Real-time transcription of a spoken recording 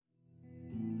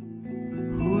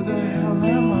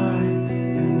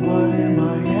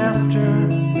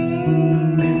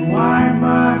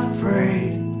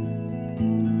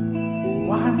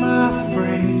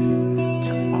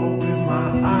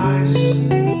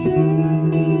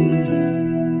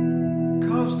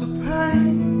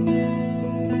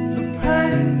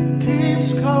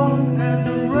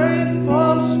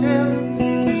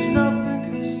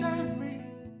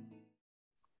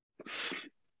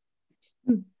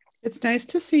It's nice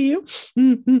to see you.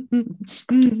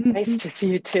 Nice to see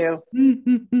you too.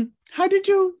 How did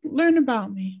you learn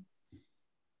about me?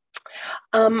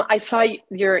 I saw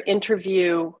your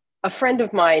interview. A friend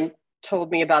of mine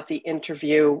told me about the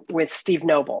interview with Steve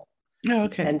Noble, Oh,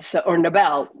 okay. and so or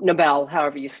Nobel,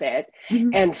 however you say it.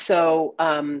 Mhm. And so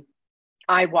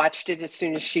I watched it as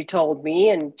soon as she told me,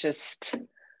 and just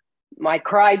I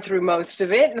cried through most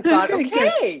of it, and thought, Okay,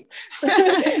 good.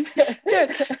 okay. Good.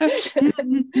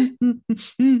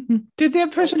 Did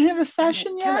that person have a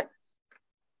session Can yet?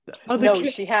 I? Oh, the No,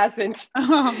 kid. she hasn't.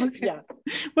 Oh, okay. Yeah,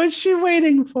 What's she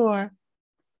waiting for?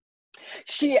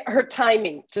 her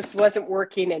timing just wasn't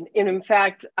working, and in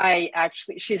fact,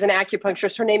 she's an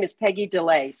acupuncturist. Her name is Peggy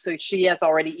DeLay, so she has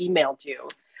already emailed you.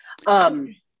 Um,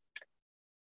 Okay.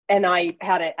 and I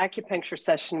had an acupuncture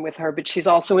session with her, but she's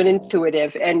also an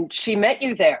intuitive, and she met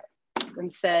you there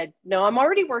and said, "No, I'm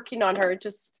already working on her.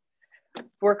 Just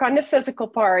work on the physical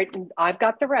part, and I've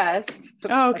got the rest." So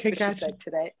Oh, that's okay, what she gotcha. said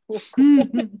today.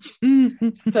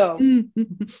 So,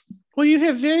 Well, you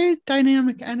have very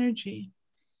dynamic energy.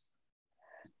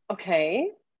 okay.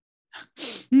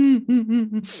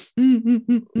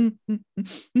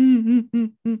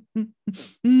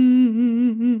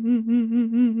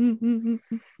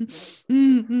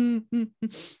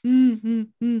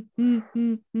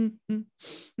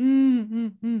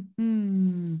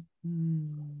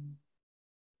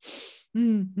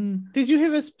 Did you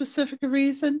have a specific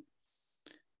reason?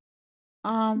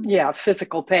 Um, Yeah,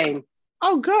 physical pain.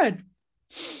 oh, good.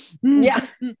 Yeah.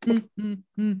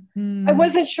 I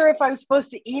wasn't sure if I was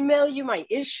supposed to email you my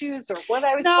issues or what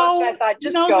I was supposed to. I No, thought,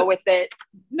 just no, go with it.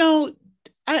 no.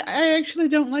 I actually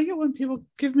don't like it when people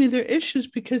give me their issues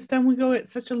because then we go at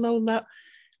such a low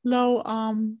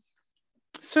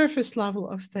surface level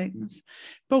of things.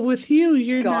 But with you,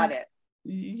 you're Got not. it.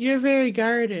 You're very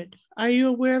guarded. Are you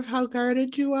aware of how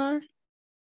guarded you are?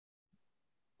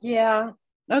 Yeah,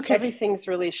 Okay. everything's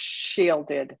really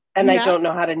shielded, and I Yeah. don't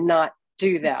know how to not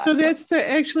do So that. that's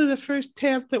the first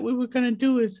tap that we were going to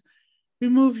do is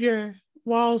remove your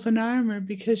walls and armor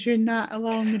because you're not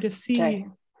allowing me to see Okay.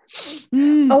 you.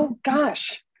 Mm, Oh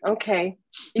gosh. Okay.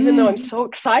 Even though I'm mm. so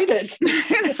excited.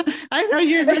 I know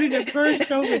you're ready to burst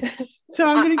open. So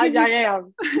I'm going to give I you,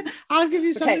 am. I'll give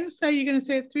you something Okay. to say. You're going to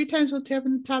say it 3 times. We'll tap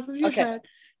in the top of your Okay. head.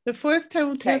 The fourth time,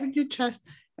 we'll tap Okay. in your chest.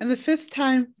 And the fifth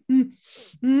time,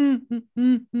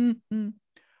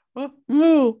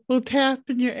 we'll tap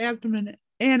in your abdomen.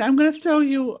 And I'm going to throw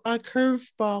you a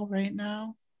curveball right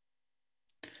now.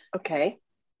 Okay.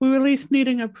 We release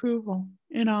needing approval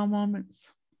in all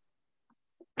moments.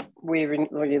 We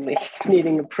release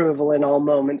needing approval in all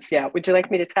moments. Yeah. Would you like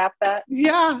me to tap that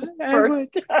Yeah, I would.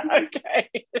 first? Okay.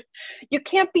 You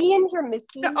can't be in here, No, Missy.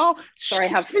 oh, Sorry, I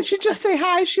have. did she just say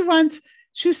hi?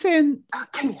 She's saying, Oh,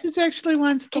 come here. she's actually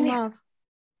wants the Come here. love.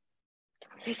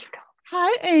 Here you go.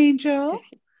 Hi, Angel.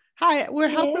 This, Hi, we're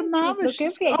yeah, helping she's Mama. looking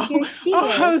She's, big. Here she oh,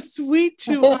 is. how sweet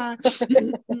you are.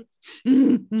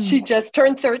 She just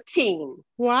turned 13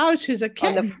 Wow, she's a on the,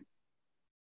 kitten.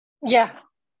 yeah,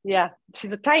 yeah.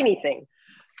 She's a tiny thing.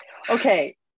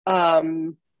 Okay.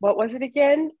 What was it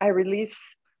again? I release.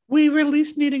 We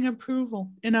release needing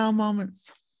approval in all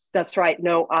moments. That's right.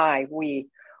 No, we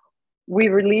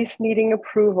release needing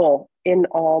approval in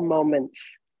all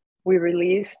moments. We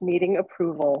release needing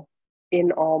approval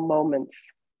in all moments.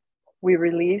 We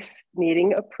release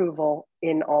needing approval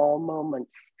in all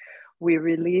moments. We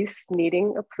release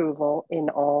needing approval in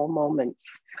all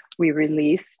moments. We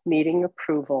release needing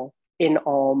approval in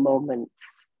all moments.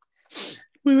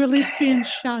 We release being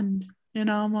shunned in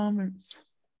all moments.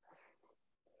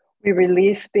 We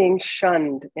release being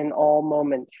shunned in all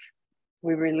moments.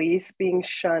 We release being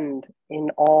shunned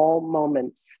in all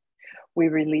moments. We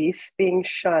release being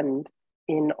shunned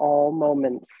in all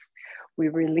moments. We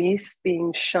release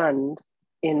being shunned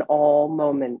in all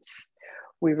moments.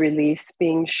 We release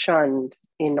being shunned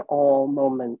in all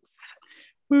moments.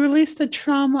 We release the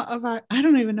trauma of our, I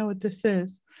don't even know what this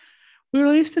is. We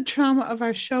release the trauma of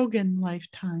our Shogun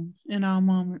lifetime in all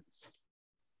moments.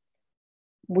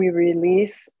 We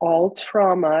release all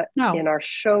trauma No, in our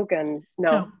Shogun.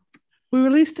 No, no. We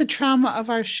release the trauma of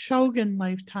our Shogun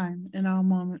lifetime in all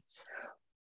moments.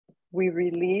 we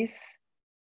release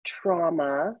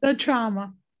trauma, The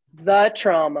trauma. the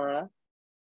trauma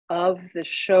of the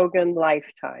Shogun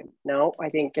lifetime. No, I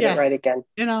didn't get it right Yes, again.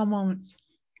 in all moments.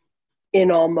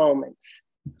 In all moments.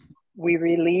 We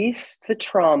release the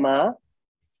trauma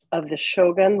of the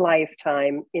Shogun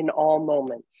lifetime in all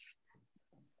moments.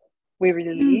 We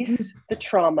release the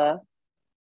trauma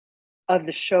of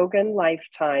the Shogun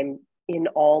lifetime in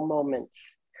all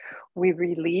moments. We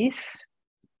release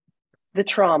the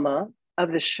trauma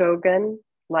of the Shogun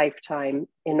lifetime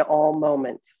in all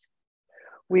moments.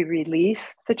 We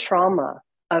release the trauma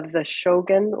of the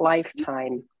Shogun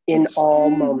lifetime in all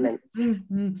moments.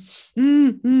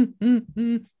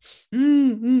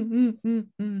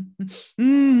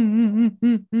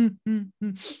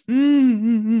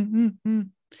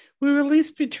 We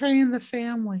release betraying the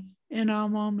family in all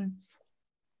moments.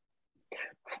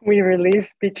 We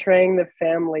release betraying the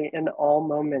family in all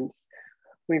moments.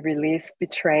 We release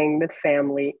betraying the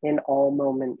family in all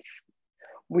moments.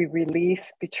 We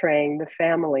release betraying the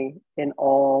family in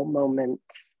all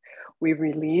moments. We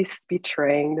release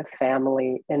betraying the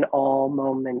family in all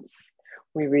moments.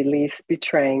 We release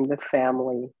betraying the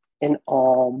family in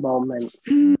all moments.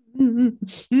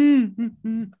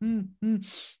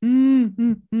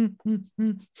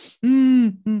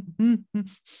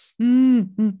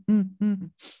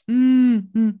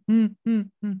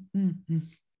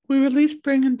 We release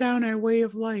bringing down our way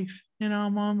of life in all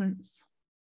moments.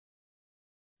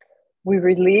 We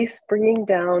release bringing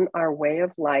down our way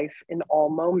of life in all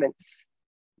moments.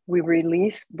 We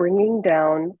release bringing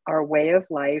down our way of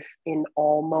life in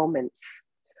all moments.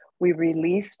 We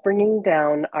release bringing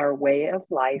down our way of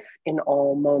life in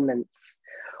all moments.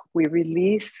 We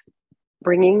release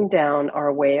bringing down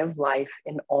our way of life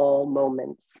in all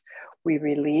moments. We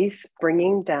release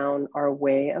bringing down our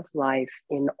way of life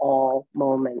in all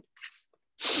moments.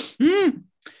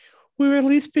 We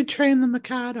release betraying the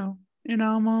Mikado in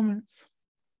all moments.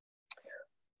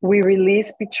 We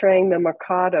release betraying the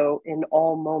Mikado in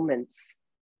all moments.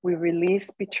 We release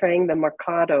betraying the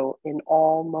Mikado in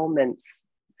all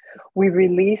moments. We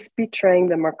release betraying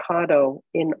the Mikado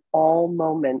in all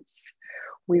moments.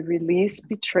 We release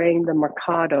betraying the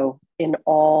Mikado in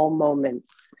all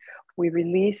moments. We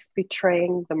release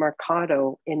betraying the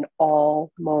Mikado in all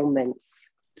moments.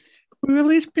 We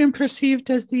release being perceived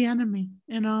as the enemy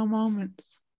in all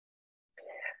moments.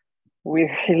 We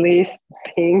release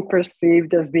being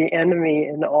perceived as the enemy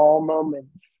in all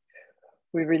moments.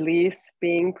 We release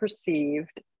being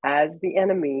perceived as the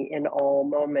enemy in all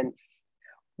moments.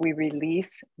 We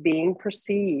release being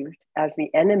perceived as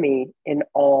the enemy in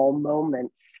all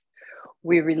moments.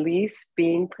 We release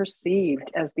being perceived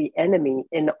as the enemy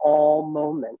in all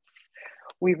moments.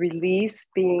 We release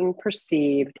being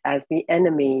perceived as the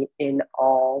enemy in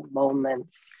all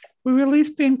moments. We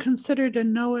release being considered a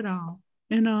know-it-all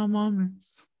in all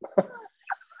moments.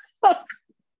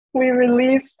 We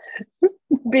release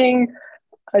being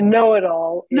a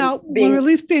know-it-all. We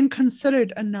release being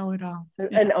considered a know-it-all.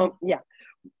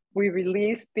 We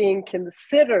release being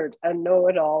considered a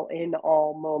know-it-all in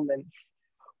all moments.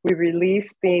 We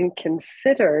release being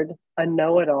considered a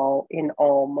know-it-all in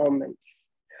all moments.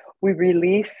 We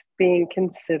release being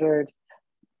considered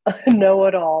a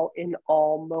know-it-all in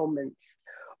all moments.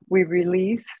 We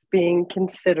release being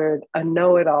considered a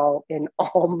know-it-all in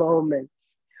all moments.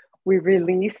 We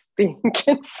release being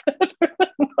considered a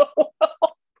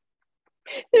know-it-all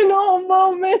in all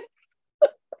moments.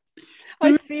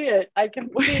 I see it. I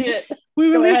can see it. We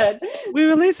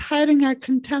release hiding our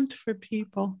contempt for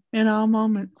people in all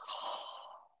moments.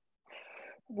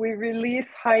 We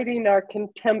release hiding our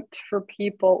contempt for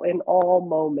people in all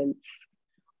moments.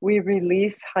 We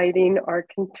release hiding our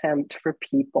contempt for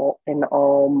people in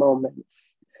all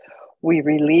moments. We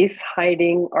release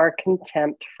hiding our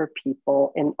contempt for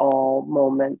people in all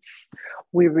moments.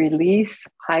 We release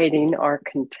hiding our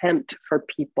contempt for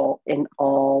people in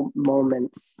all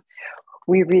moments.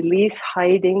 We release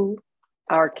hiding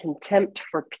our contempt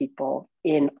for people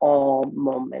in all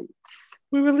moments.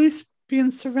 We release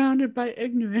being surrounded by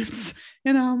ignorance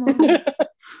in all moments.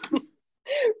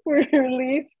 We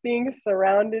release being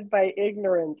surrounded by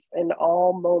ignorance in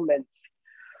all moments.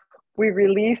 We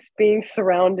release being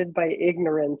surrounded by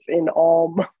ignorance in all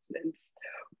moments.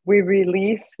 We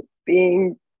release being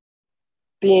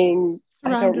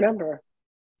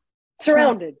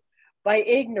surrounded by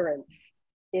ignorance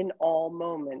in all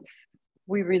moments.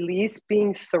 We release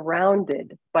being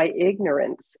surrounded by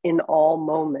ignorance in all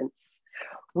moments.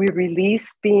 We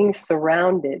release being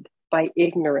surrounded by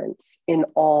ignorance in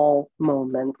all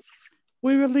moments.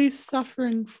 We release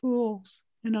suffering fools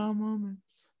in all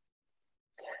moments.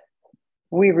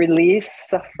 We release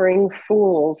suffering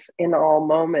fools in all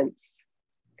moments.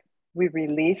 We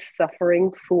release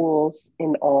suffering fools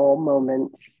in all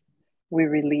moments. We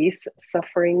release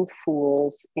suffering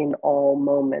fools in all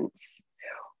moments.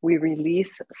 We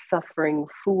release suffering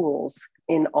fools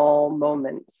in all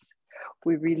moments.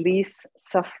 We release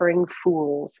suffering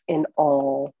fools in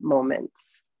all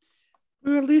moments.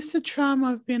 We release the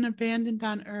trauma of being abandoned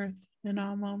on earth in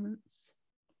all moments.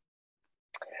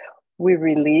 We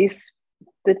release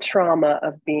the trauma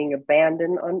of being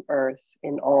abandoned on earth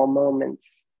in all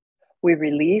moments. We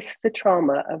release the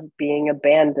trauma of being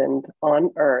abandoned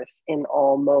on earth in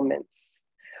all moments.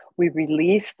 We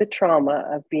release the trauma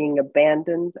of being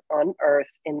abandoned on earth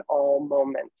in all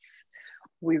moments.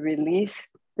 We release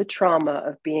the trauma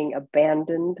of being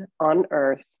abandoned on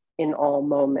earth in all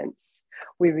moments.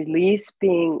 We release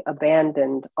being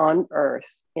abandoned on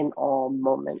earth in all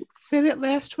moments. Say that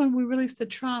last one. We release the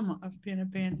trauma of being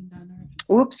abandoned on earth.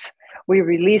 Oops. We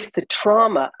release the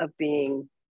trauma of being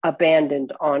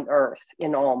abandoned on earth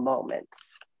in all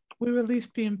moments. We release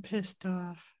being pissed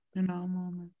off in all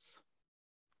moments.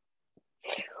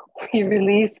 We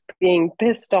release being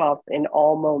pissed off in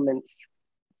all moments.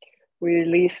 We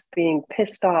release being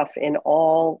pissed off in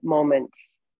all moments.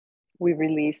 We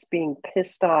release being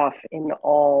pissed off in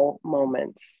all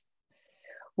moments.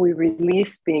 We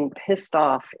release being pissed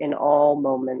off in all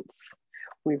moments.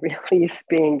 We release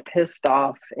being pissed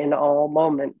off in all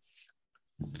moments.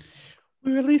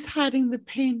 We release hiding the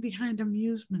pain behind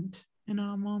amusement in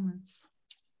all moments.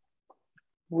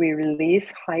 We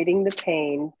release hiding the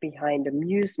pain behind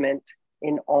amusement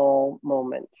in all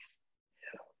moments.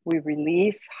 We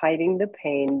release hiding the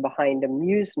pain behind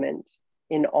amusement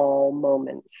in all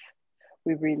moments.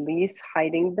 We release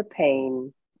hiding the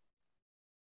pain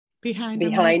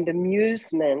behind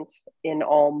amusement in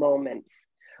all moments.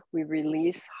 We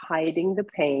release hiding the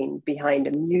pain behind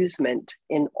amusement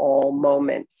in all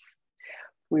moments.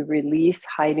 We release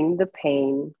hiding the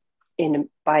pain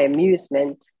by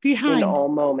amusement in all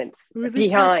moments.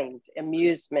 Behind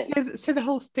amusement. Say the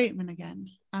whole statement again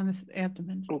on this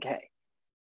abdomen. Okay.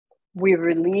 We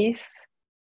release,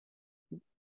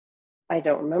 I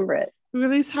don't remember it. We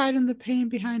release hiding the pain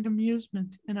behind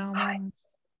amusement in all moments.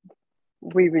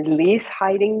 We release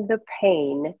hiding the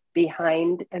pain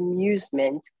behind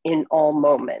amusement in all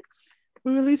moments.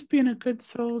 We release being a good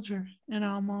soldier in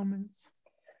all moments.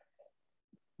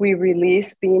 We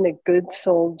release being a good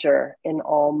soldier in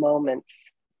all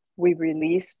moments. We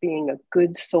release being a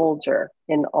good soldier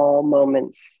in all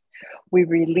moments. We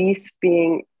release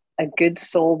being a good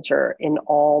soldier in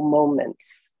all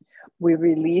moments. We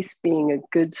release being a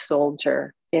good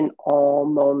soldier in all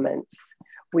moments.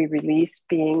 We release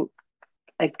being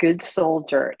a good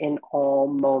soldier in all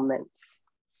moments.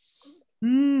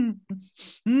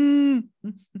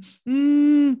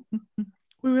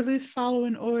 We release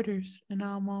following orders in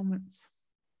all moments.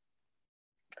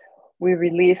 We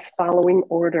release following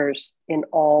orders in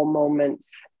all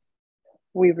moments.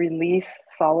 We release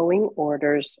following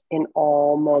orders in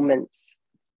all moments.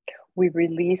 We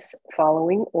release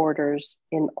following orders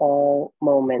in all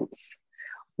moments.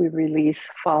 We release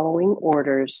following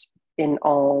orders in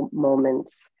all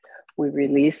moments. We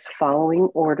release following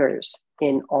orders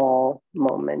in all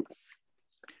moments.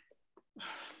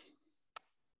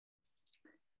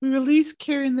 We release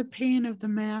carrying the pain of the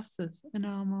masses in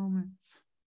all moments.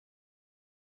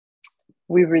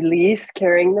 We release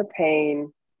carrying the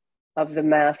pain of the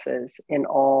masses in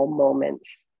all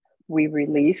moments. We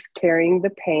release carrying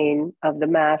the pain of the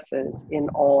masses in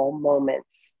all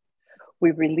moments.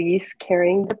 We release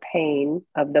carrying the pain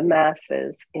of the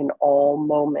masses in all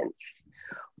moments.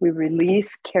 We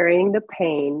release carrying the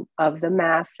pain of the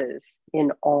masses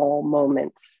in all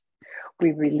moments.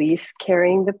 We release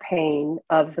carrying the pain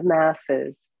of the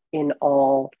masses in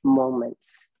all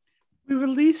moments. We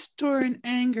release storing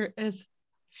anger as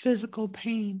physical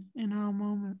pain in all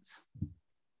moments.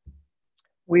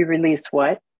 We release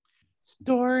what?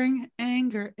 Storing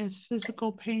anger as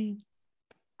physical pain.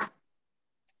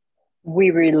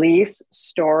 We release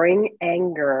storing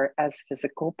anger as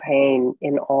physical pain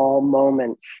in all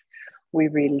moments. We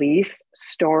release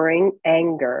storing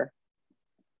anger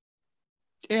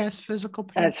as physical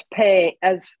pain.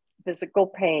 As physical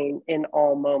pain in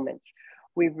all moments.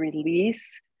 We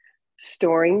release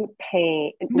storing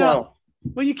pain. No.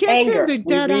 Well, you can't say they're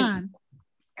dead on.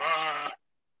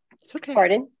 It's okay.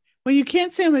 Pardon? Well, you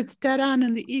can't say them, it's dead on,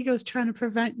 and the ego's trying to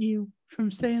prevent you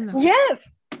from saying them. Yes,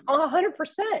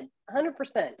 100%.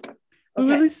 100%. Okay. We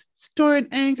release storing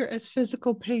anger as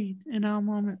physical pain in all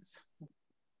moments.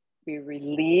 We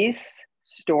release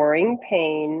storing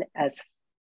pain as.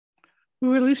 We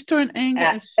release storing anger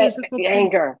as physical pain.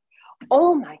 Anger.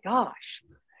 Oh my gosh.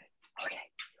 Okay.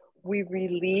 We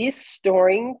release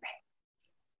storing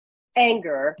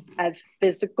anger as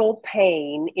physical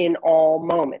pain in all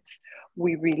moments.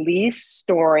 We release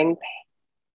storing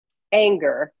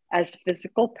anger as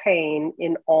physical pain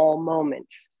in all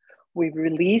moments. We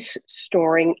release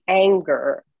storing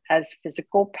anger as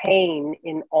physical pain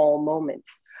in all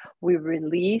moments. We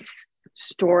release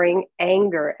storing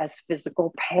anger as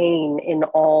physical pain in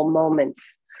all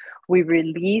moments. We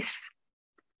release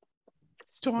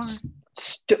Storm.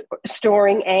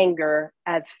 Storing anger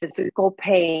as physical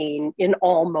pain in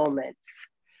all moments.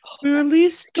 We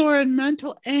release stored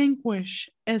mental anguish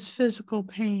as physical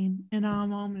pain in all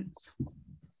moments.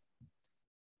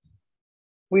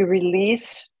 We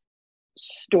release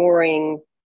storing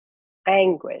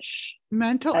anguish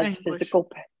Mental as anguish.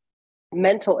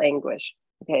 Mental anguish.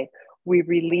 Okay. We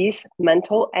release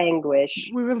mental anguish.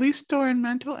 We release storing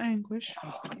mental anguish.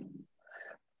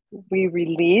 We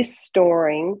release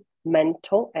storing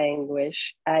mental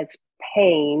anguish as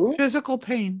pain. Physical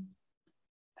pain.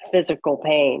 Physical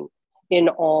pain in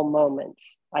all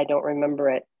moments. I don't remember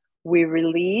it. We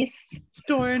release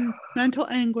Storing mental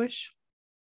anguish.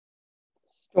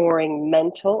 Storing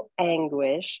mental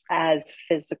anguish as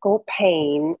physical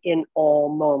pain in all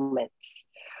moments.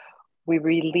 We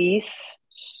release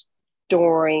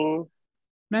storing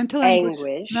mental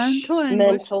anguish.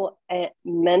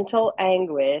 Mental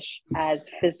anguish as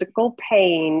physical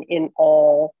pain in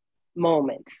all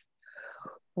moments.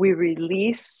 We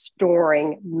release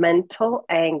storing mental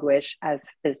anguish as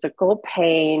physical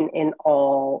pain in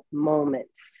all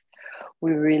moments.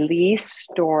 We release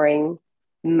storing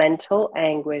mental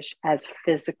anguish as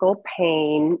physical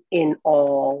pain in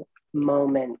all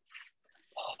moments.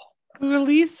 We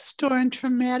release storing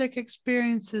traumatic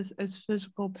experiences as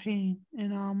physical pain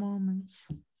in all moments.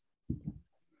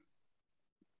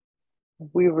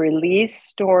 We release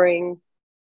storing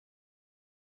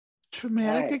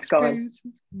traumatic experiences.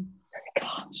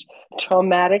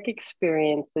 Traumatic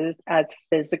experiences as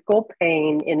physical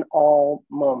pain in all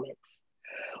moments.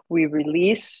 We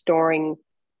release storing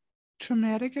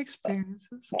traumatic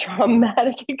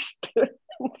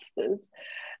experiences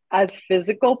as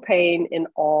physical pain in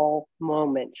all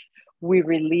moments. We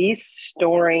release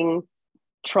storing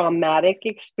traumatic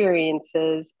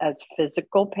experiences as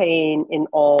physical pain in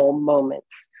all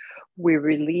moments. We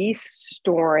release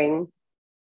storing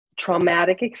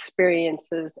traumatic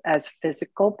experiences as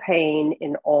physical pain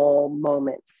in all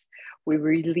moments. We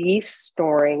release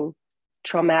storing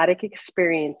traumatic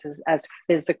experiences as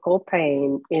physical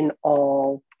pain in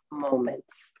all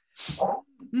moments.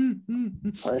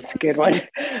 That's a good one.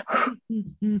 We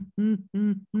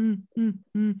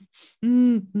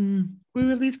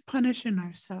release punishing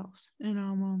ourselves in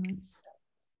all moments.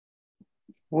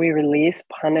 We release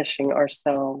punishing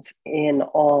ourselves in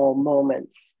all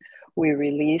moments. We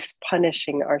release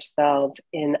punishing ourselves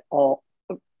in all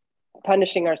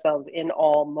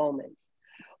moments.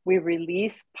 We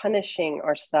release punishing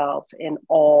ourselves in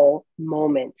all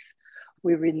moments.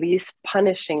 We release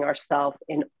punishing ourselves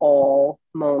in all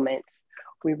moments.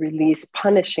 We release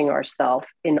punishing ourselves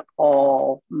in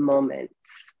all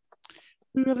moments.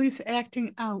 We release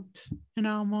acting out in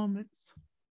all moments.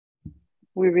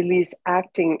 We release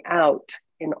acting out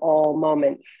in all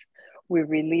moments. We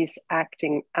release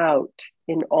acting out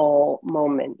in all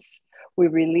moments. We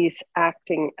release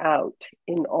acting out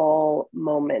in all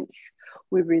moments.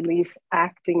 We release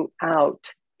acting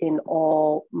out in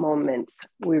all moments.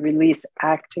 We release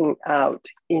acting out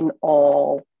in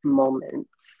all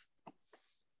moments.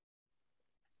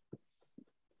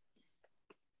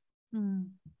 I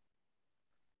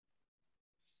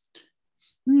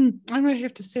might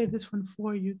have to say this one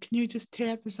for you. Can you just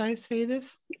tap as I say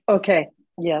this? Okay,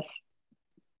 yes.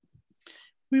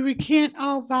 We recant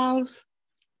all vows.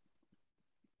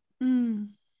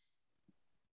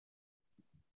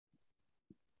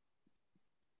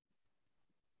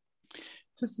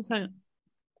 Just a second.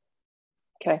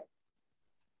 Okay.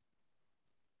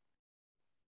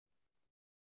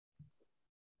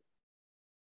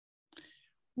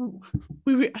 You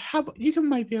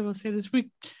might be able to say this.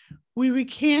 We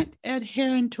recant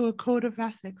adhering to a code of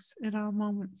ethics in all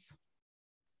moments.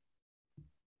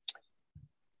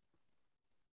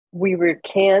 We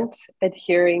recant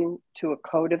adhering to a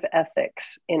code of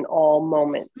ethics in all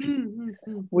moments.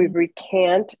 We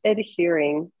recant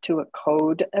adhering to a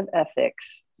code of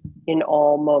ethics in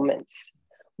all moments.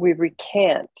 We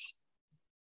recant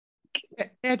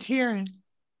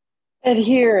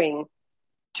adhering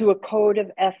to a code of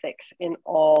ethics in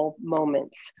all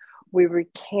moments. We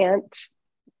recant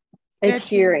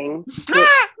adhering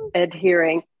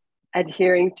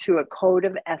to a code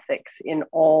of ethics in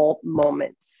all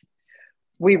moments.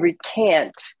 We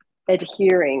recant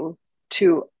adhering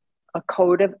to a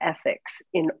code of ethics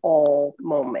in all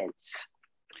moments.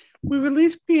 We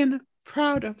release being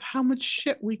proud of how much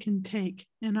shit we can take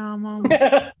in all moments.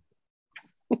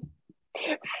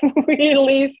 We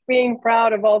release being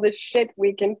proud of all the shit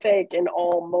we can take in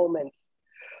all moments.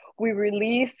 We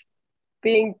release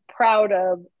being proud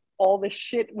of all the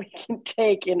shit we can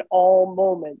take in all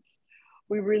moments.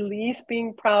 We release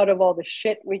being proud of all the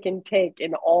shit we can take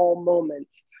in all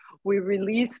moments. We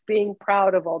release being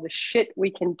proud of all the shit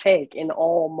we can take in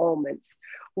all moments.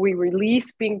 We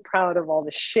release being proud of all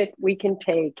the shit we can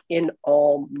take in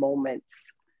all moments.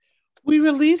 We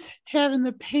release having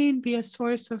the pain be a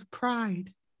source of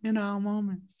pride in all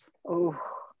moments. Oh,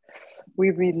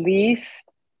 we release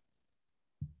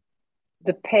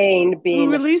the pain being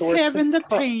we release a source having of the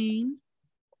pain.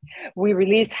 We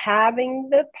release having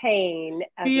the pain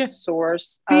as Be a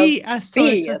source be of a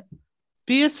source of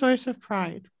be a source of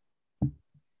pride.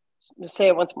 Say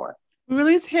it once more. We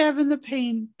release having the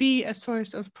pain be a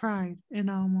source of pride in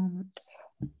all moments.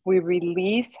 We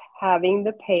release having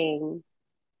the pain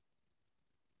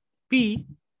be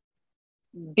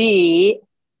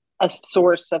a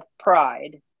source of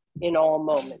pride in all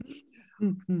moments.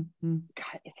 Mm-hmm.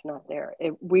 God, it's not there.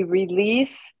 We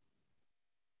release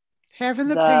having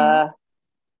the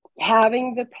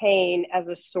pain as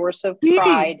a source of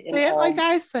pride in say it all. Like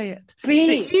I say it. The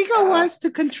ego wants to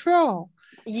control.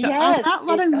 Yes,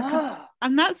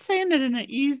 I'm not saying it in an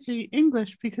easy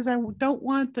English because I don't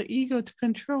want the ego to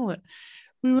control it.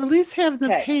 We release having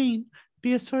the pain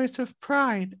be a source of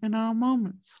pride in all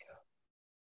moments.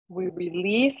 We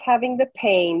release having the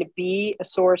pain be a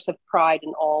source of pride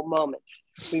in all moments.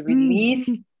 We release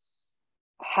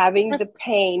having the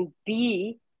pain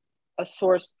be a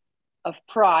source of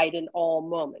pride in all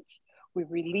moments. We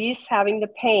release having the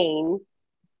pain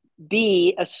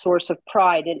be a source of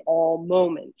pride in all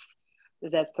moments.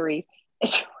 That's 3.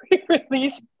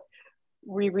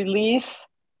 We release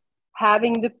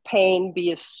having the pain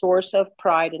be a source of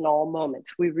pride in all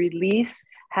moments. We release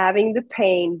having the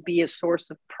pain be a source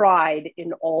of pride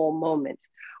in all moments.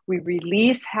 We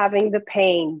release having the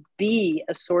pain be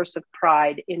a source of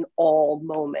pride in all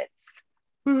moments.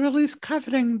 We release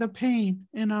coveting the pain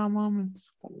in all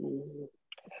moments.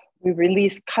 We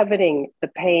release coveting the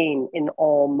pain in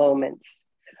all moments.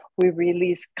 We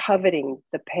release coveting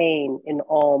the pain in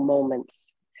all moments.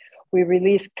 We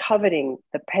release coveting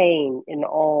the pain in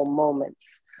all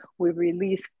moments. We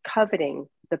release coveting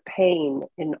the pain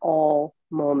in all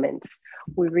moments.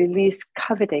 We release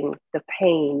coveting the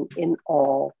pain in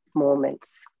all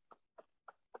moments.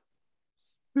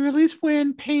 We release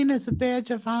wearing pain as a badge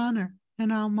of honor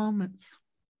in all moments.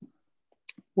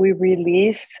 We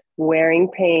release wearing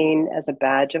pain as a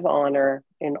badge of honor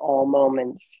in all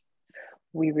moments.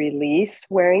 We release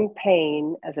wearing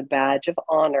pain as a badge of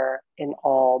honor in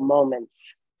all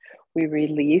moments. We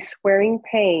release wearing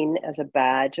pain as a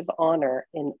badge of honor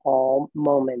in all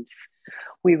moments.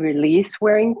 We release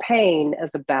wearing pain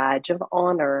as a badge of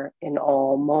honor in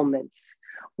all moments.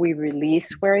 We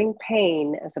release wearing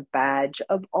pain as a badge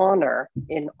of honor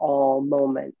in all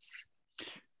moments.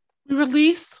 We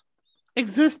release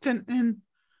existing in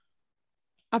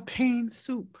a pain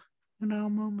soup in all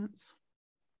moments.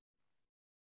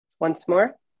 Once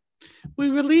more. We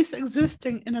release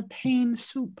existing in a pain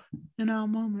soup in all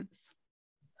moments.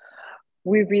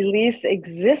 We release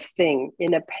existing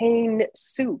in a pain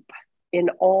soup in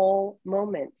all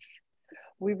moments.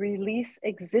 We release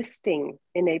existing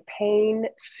in a pain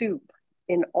soup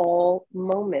in all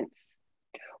moments.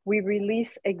 We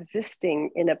release existing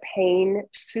in a pain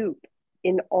soup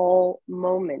in all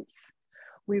moments.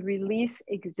 We release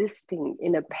existing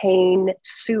in a pain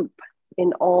soup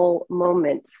in all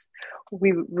moments.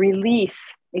 We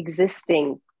release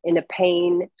existing in a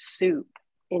pain soup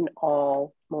in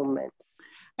all moments.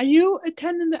 Are you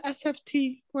attending the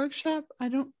SFT workshop? I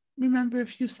don't remember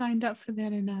if you signed up for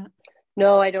that or not.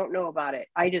 No, I don't know about it.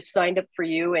 I just signed up for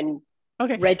you and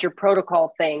read your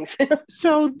protocol things.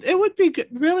 So it would be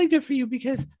really good for you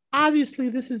because obviously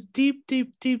this is deep,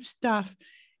 deep, deep stuff.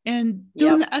 And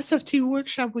doing the SFT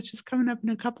workshop, which is coming up in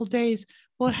a couple of days,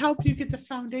 will help you get the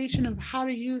foundation of how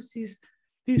to use these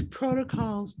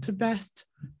protocols to best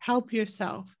help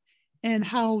yourself and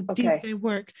how deep they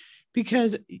work.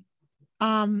 Because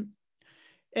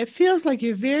it feels like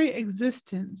your very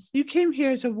existence, you came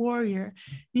here as a warrior,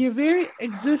 your very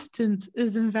existence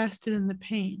is invested in the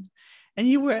pain. And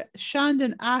you were shunned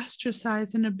and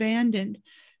ostracized and abandoned.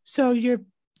 So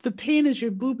the pain is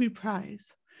your booby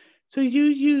prize. So you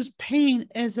use pain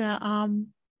as a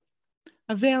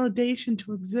validation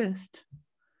to exist.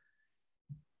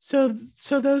 So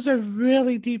those are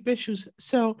really deep issues.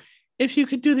 So if you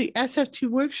could do the SFT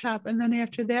workshop and then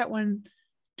after that one,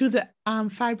 do the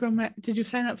did you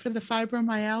sign up for the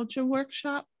fibromyalgia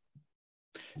workshop?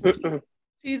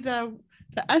 See the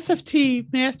SFT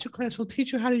masterclass will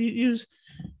teach you how to use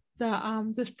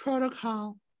this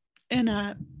protocol in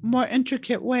a more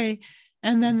intricate way.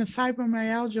 And then the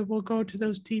fibromyalgia will go to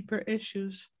those deeper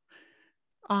issues.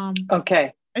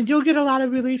 And you'll get a lot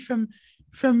of relief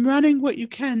from running what you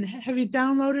can. Have you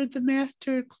downloaded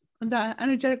the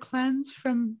energetic cleanse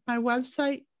from my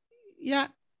website? Yeah.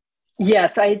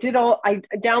 Yes, I did all. I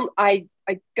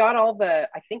got all the.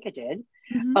 I think I did.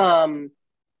 Mm-hmm.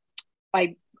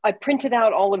 I printed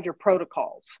out all of your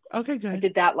protocols. Okay, good. I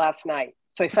did that last night.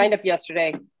 So I signed up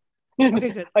yesterday. Okay,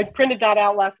 good. I printed that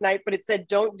out last night, but it said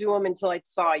don't do them until I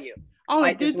saw you. Oh,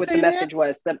 it did what say the message that?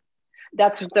 was.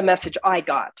 That's what the message I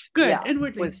got. Good. Yeah,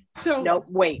 Inwardly. was, so no,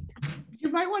 wait. You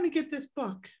might want to get this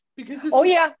book because this. Oh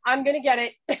yeah, I'm gonna get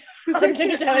it. I'm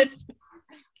gonna get it.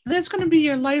 That's going to be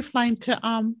your lifeline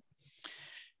to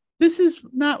This is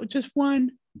not just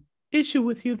one issue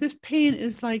with you. This pain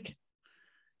is like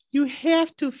you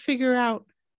have to figure out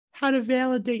how to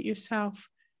validate yourself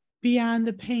beyond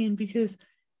the pain because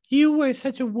you were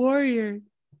such a warrior,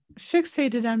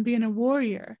 fixated on being a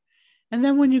warrior. And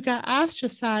then when you got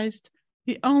ostracized,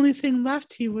 the only thing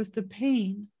left to you was the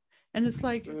pain. And it's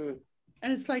like,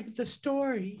 the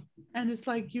story. And it's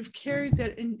like you've carried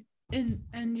that in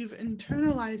and you've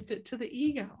internalized it to the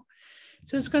ego.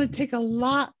 So it's going to take a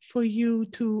lot for you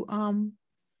to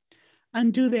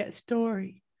undo that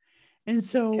story. And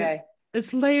so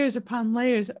it's layers upon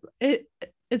layers.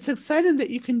 It's exciting that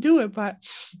you can do it, but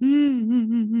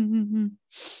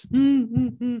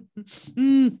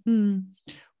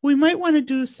we might want to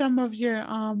do some of your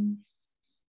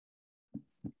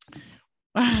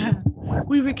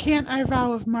we recant our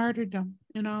vow of martyrdom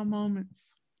in all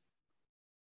moments.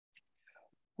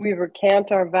 We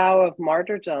recant our vow of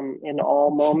martyrdom in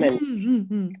all moments.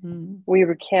 We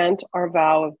recant our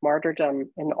vow of martyrdom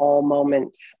in all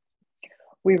moments.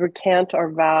 We recant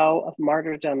our vow of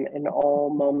martyrdom in all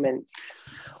moments.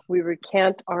 We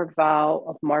recant our vow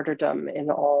of martyrdom in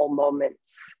all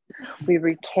moments. We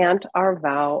recant our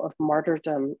vow of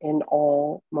martyrdom in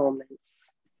all moments.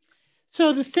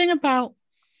 So the thing about,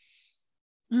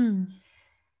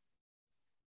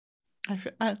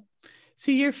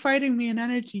 see, you're fighting me in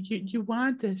energy. You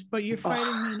want this, but you're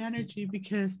fighting me in energy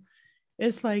because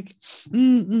it's like,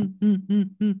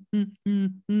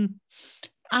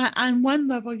 on one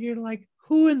level, you're like,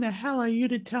 who in the hell are you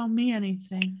to tell me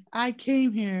anything? I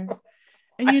came here,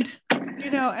 and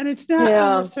and it's not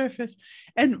on the surface.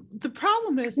 And the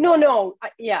problem is, So the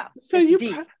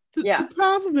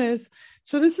problem is,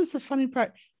 so this is the funny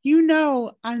part.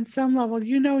 On some level,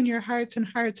 in your hearts and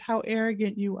hearts how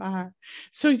arrogant you are.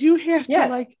 So you have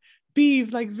to be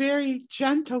like very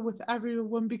gentle with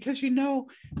everyone because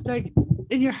like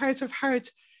in your hearts of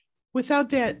hearts,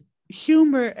 without that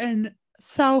humor and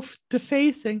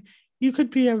self-defacing, you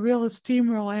could be a real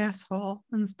steamroll asshole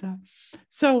and stuff.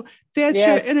 So that's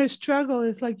your inner struggle,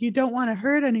 is like you don't want to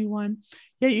hurt anyone,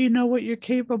 yet you know what you're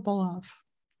capable of.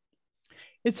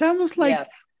 It's almost like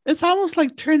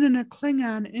turning a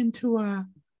Klingon into a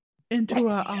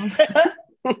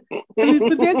but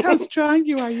that's how strong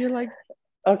you are. You're like,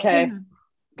 okay.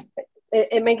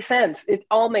 It makes sense. It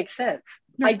all makes sense.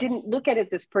 No. I didn't look at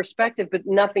it this perspective, but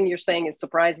nothing you're saying is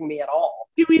surprising me at all.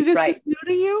 You mean this is new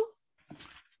to you?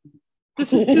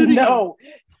 This is new to no.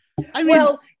 you. I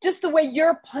mean, just the way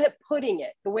you're putting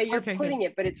it,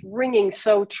 but it's ringing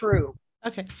so true.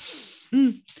 Okay.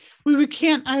 We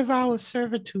recant our vow of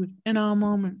servitude in all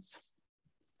moments.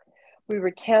 We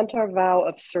recant our vow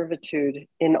of servitude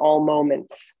in all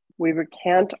moments. We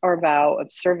recant our vow of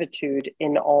servitude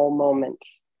in all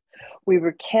moments. We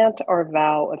recant our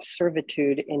vow of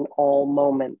servitude in all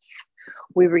moments.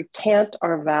 We recant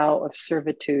our vow of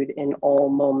servitude in all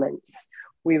moments.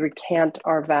 We recant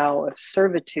our vow of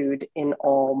servitude in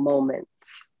all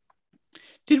moments.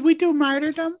 Did we do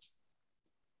martyrdom?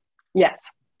 Yes.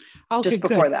 Okay, just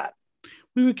before that.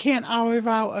 We recant our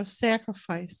vow of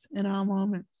sacrifice in all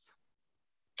moments.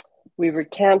 We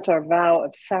recant our vow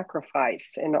of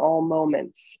sacrifice in all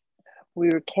moments. We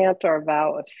recant our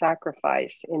vow of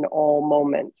sacrifice in all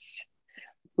moments.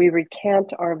 We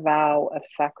recant our vow of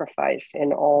sacrifice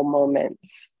in all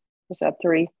moments. Was that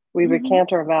 3? We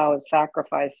recant our vow of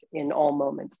sacrifice in all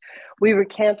moments. We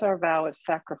recant our vow of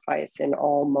sacrifice in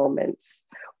all moments.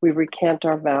 We recant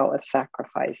our vow of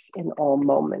sacrifice in all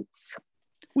moments.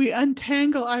 We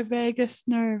untangle our vagus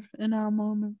nerve in all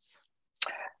moments.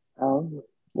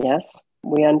 Yes.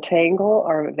 We untangle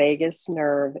our vagus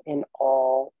nerve in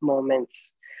all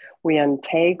moments. We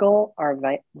untangle our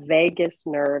vagus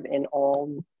nerve in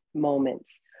all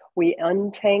moments. We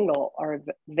untangle our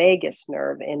vagus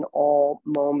nerve in all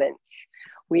moments.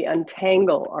 We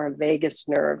untangle our vagus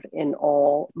nerve in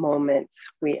all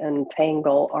moments. We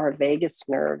untangle our vagus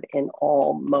nerve in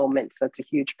all moments. That's a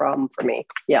huge problem for me.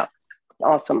 Yeah.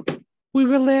 Awesome. We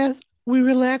relax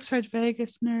our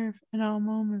vagus nerve in all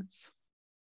moments.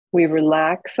 We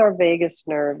relax our vagus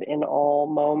nerve in all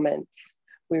moments.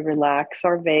 We relax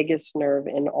our vagus nerve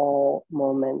in all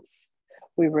moments.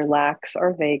 We relax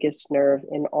our vagus nerve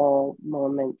in all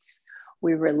moments.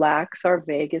 We relax our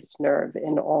vagus nerve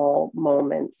in all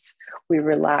moments. We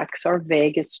relax our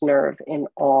vagus nerve in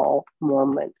all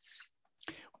moments.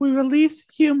 We release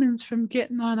humans from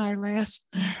getting on our last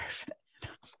nerve.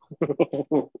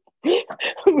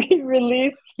 We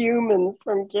release humans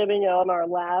from getting on our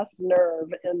last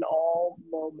nerve in all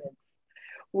moments.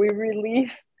 We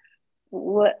release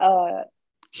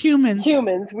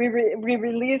humans. We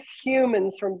release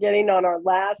humans from getting on our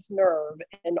last nerve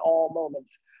in all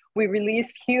moments. We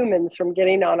release humans from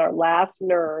getting on our last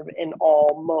nerve in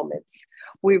all moments.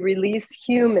 We release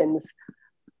humans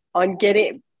on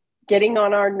getting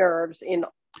on our nerves in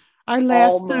our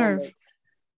last nerve. Moments.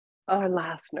 Our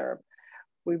last nerve.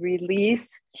 We release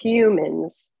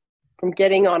humans from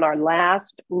getting on our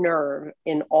last nerve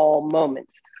in all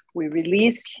moments. We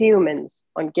release humans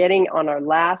on getting on our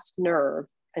last nerve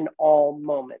in all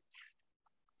moments.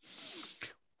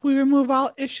 We remove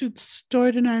all issues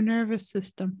stored in our nervous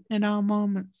system in all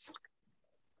moments.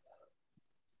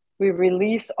 We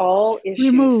release all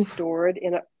issues stored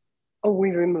in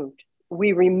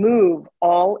we remove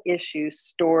all issues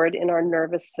stored in our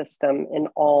nervous system in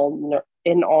all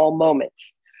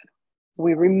moments.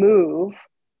 We remove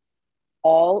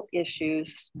all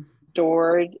issues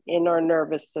stored in our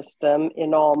nervous system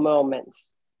in all moments.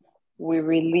 We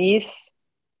release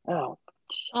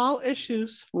all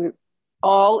issues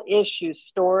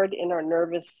stored in our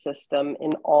nervous system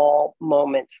in all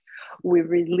moments. We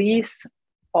release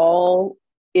all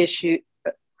issues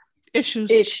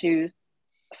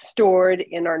stored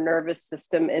in our nervous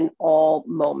system in all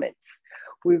moments.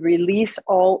 We release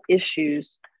all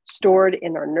issues stored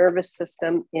in our nervous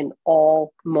system in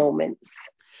all moments.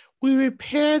 We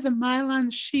repair the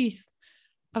myelin sheath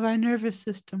of our nervous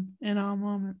system in all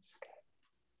moments.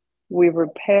 We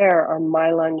repair our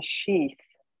myelin sheath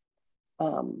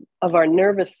of our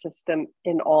nervous system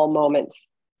in all moments.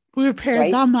 We repair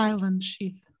the myelin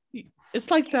sheath. It's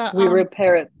like the... We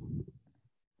repair it.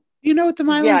 You know what the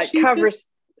myelin sheath covers, is?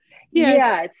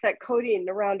 It's that coating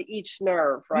around each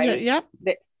nerve, right? Yep.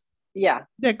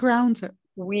 That grounds it.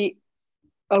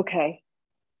 Okay.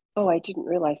 Oh, I didn't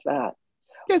realize that.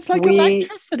 It's like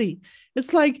electricity.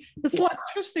 It's like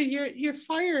electricity. You're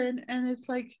firing, and it's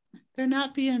like they're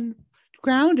not being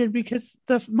grounded because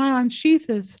the myelin sheath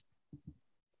is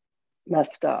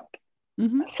messed up.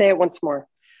 Mm-hmm. Say it once more.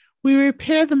 We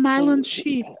repair the myelin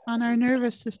sheath on our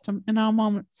nervous system in all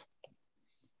moments.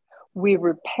 We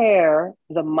repair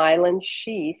the myelin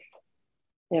sheath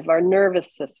of our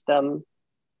nervous system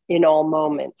in all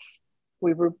moments.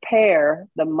 We repair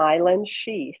the myelin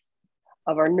sheath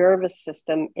of our nervous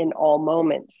system in all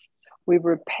moments. We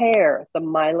repair the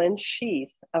myelin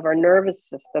sheath of our nervous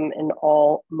system in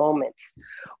all moments.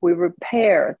 We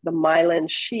repair the myelin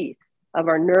sheath of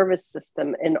our nervous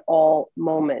system in all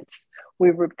moments. We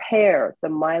repair the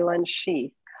myelin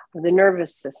sheath of the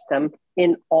nervous system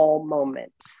in all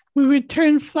moments. We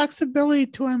return flexibility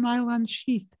to our myelin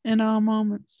sheath in all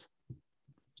moments.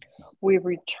 We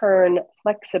return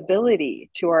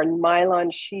flexibility to our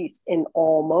myelin sheath in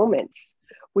all moments.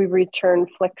 We return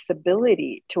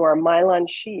flexibility to our myelin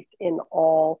sheath in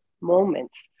all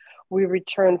moments. We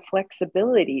return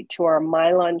flexibility to our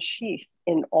myelin sheath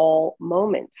in all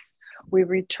moments. We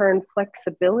return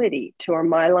flexibility to our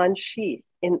myelin sheath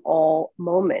in all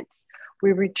moments.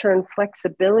 We return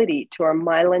flexibility to our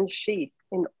myelin sheath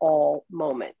in all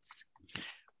moments.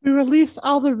 We release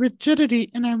all the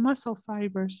rigidity in our muscle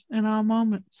fibers in all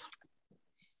moments.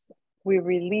 We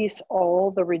release all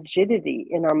the rigidity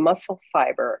in our muscle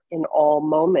fiber in all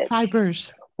moments.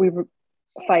 Fibers. We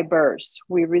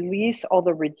release all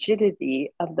the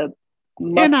rigidity of the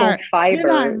muscle fibers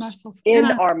in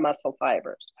our muscle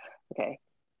fibers. Okay.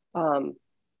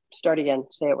 Start again.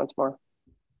 Say it once more.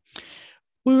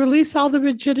 We release all the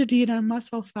rigidity in our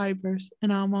muscle fibers in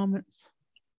all moments.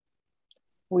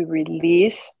 We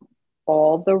release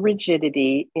all the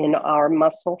rigidity in our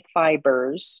muscle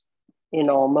fibers in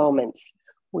all moments.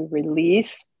 We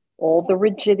release all the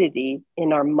rigidity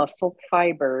in our muscle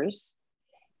fibers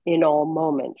in all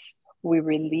moments. We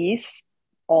release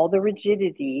all the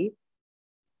rigidity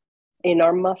in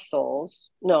our muscle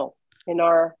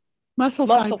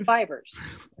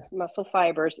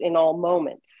fibers in all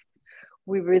moments.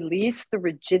 We release the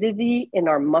rigidity in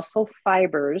our muscle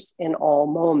fibers in all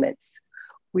moments.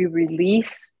 We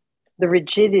release the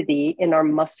rigidity in our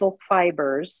muscle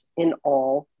fibers in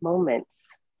all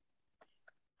moments.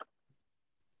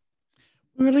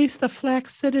 We release the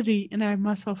flaccidity in our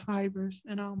muscle fibers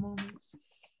in all moments.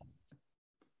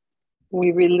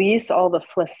 We release all the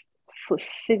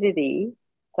flaccidity.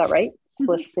 Is that right?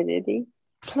 Flaccidity?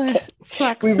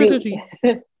 Flacidity.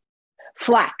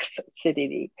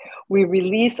 Flacidity. We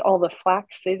release all the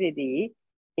flacidity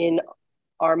in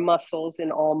our muscles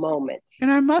in all moments. In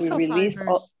our muscle we release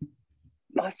fibers.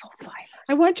 Muscle fibers.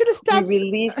 I want you to stop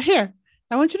here.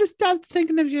 I want you to stop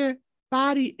thinking of your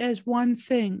body as one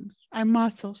thing, our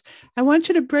muscles. I want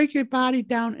you to break your body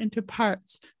down into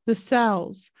parts, the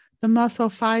cells, the muscle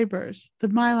fibers, the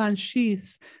myelin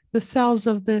sheaths, the cells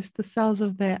of this, the cells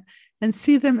of that, and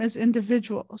see them as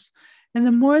individuals. And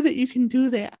the more that you can do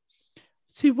that,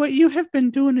 see, what you have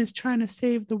been doing is trying to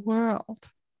save the world,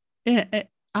 Right.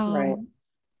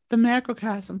 the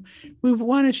macrocosm. We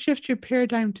want to shift your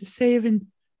paradigm to saving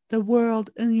the world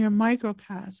in your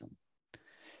microcosm.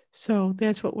 So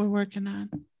that's what we're working on.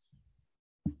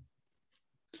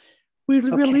 We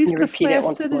release the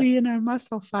flaccidity in our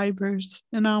muscle fibers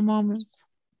in all moments.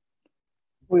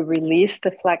 We release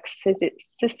the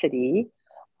flaccidity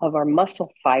of our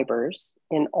muscle fibers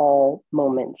in all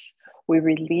moments. We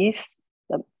release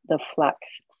the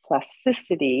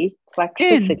flaccidity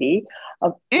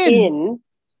of in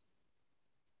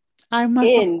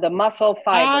the muscle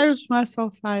fibers. Our muscle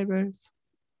fibers.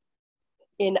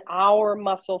 In our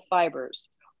muscle fibers.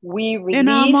 We release in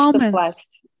all moments. the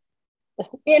flex.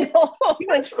 In all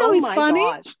moments. It's really funny.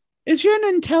 Gosh. Is you're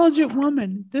an intelligent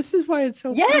woman. This is why it's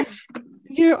so yes. funny.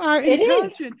 You are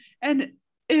intelligent. And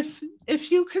if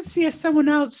you could see someone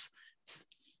else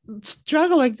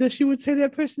struggle like this, you would say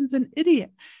that person's an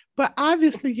idiot. But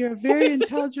obviously you're a very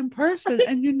intelligent person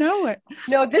and you know it.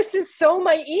 No, this is so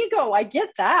my ego. I get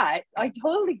that. I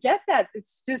totally get that.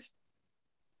 It's just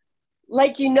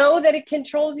like, you know that it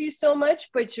controls you so much,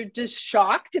 but you're just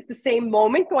shocked at the same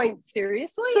moment going,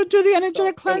 seriously? So do the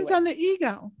energetic cleanse on the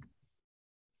ego.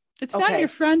 It's not your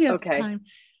friend at the time,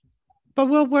 but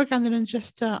we'll work on it in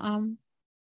just a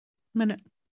minute.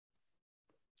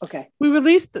 Okay. We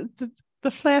release the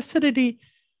flaccidity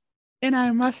in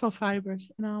our muscle fibers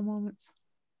in all moments.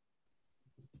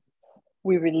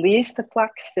 We release the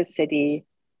flaccidity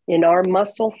in our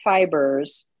muscle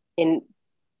fibers in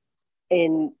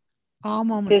all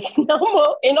moments.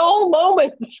 In all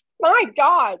moments. My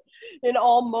God. In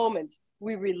all moments.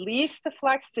 We release the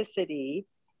flaccidity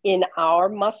in our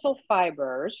muscle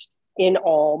fibers in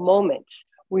all moments.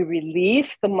 We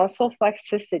release the muscle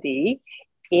flaccidity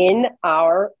in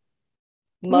our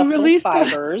muscle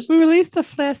fibers. We release the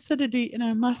flaccidity in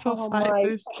our muscle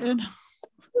fibers.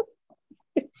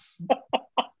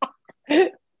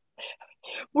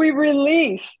 We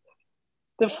release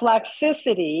the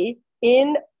flaccidity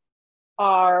in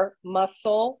our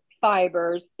muscle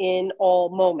fibers in all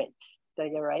moments. Did I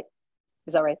get it right?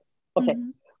 Is that right? Okay. Mm-hmm.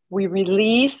 We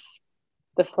release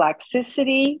the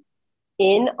flaccidity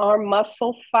in our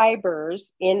muscle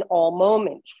fibers in all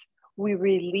moments. We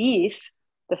release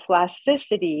the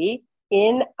flaccidity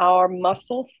in our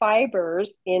muscle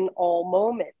fibers in all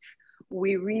moments.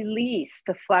 We release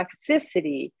the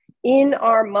flaccidity in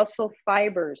our muscle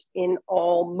fibers in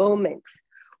all moments.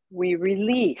 We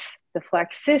release the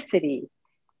flaccidity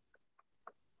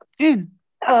in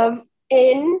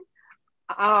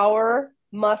our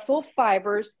muscle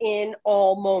fibers in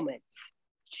all moments.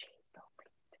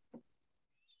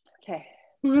 Okay.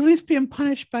 We release being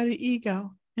punished by the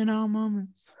ego in all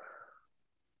moments.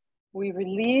 We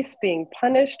release being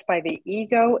punished by the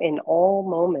ego in all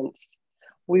moments.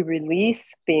 We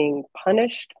release being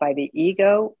punished by the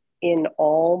ego in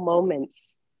all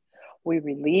moments. We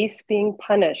release being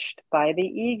punished by the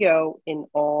ego in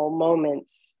all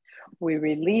moments. We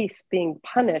release being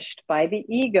punished by the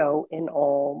ego in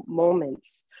all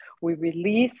moments. We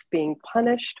release being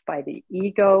punished by the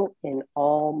ego in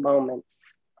all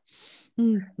moments.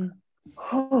 Mm-hmm.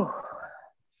 Oh.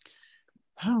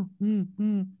 Oh.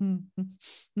 Mm-hmm.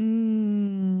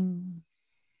 Mm-hmm.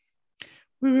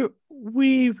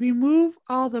 We remove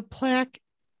all the plaque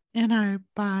in our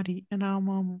body in all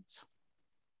moments.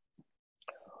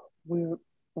 We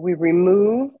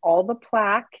remove all the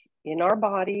plaque in our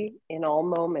body in all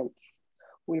moments.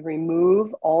 We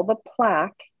remove all the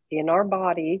plaque in our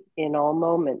body in all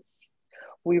moments.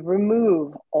 We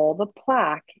remove all the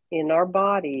plaque in our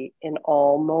body in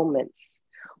all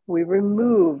moments. We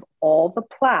remove all the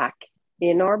plaque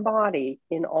in our body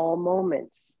in all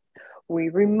moments. We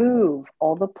remove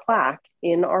all the plaque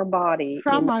in our body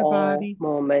in all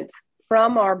moments.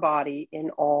 From our body in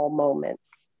all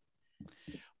moments.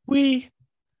 We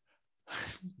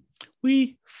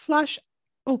flush.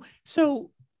 Oh,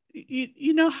 so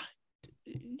you know,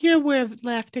 you're aware of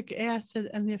lactic acid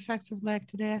and the effects of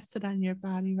lactic acid on your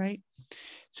body, right?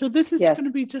 So this is Yes. going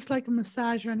to be just like a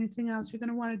massage or anything else. You're going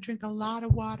to want to drink a lot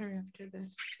of water after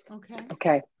this, okay?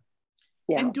 Okay.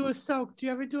 Yeah. And do a soak. Do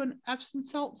you ever do an Epsom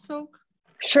salt soak?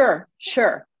 Sure,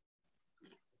 sure.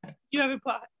 Do you ever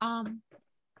put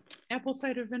apple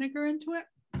cider vinegar into it?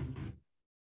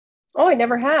 Oh, I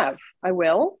never have. I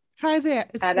will. Try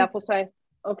that. Add apple cider.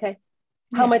 Okay.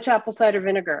 How much apple cider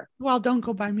vinegar? Well, don't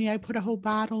go by me. I put a whole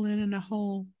bottle in and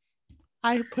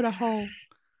I put a whole.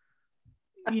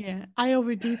 Yeah, I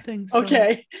overdo things. So.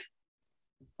 Okay.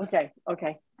 Okay.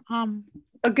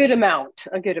 A good amount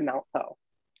though.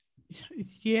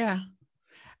 Yeah.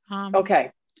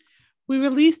 Okay. We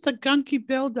release the gunky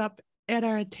buildup at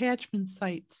our attachment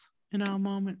sites in all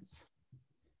moments.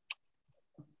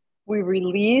 We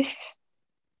release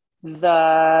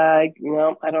I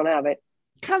don't have it.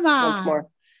 Come on. Once more.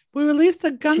 We release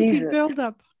the gunky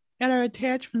buildup at our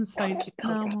attachment sites in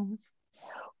all moments.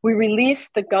 We release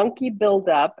the gunky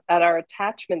buildup at our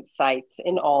attachment sites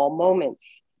in all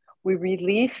moments. We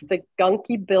release the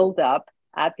gunky buildup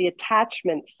at the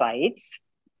attachment sites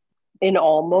in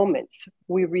all moments.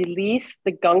 We release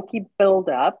the gunky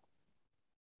buildup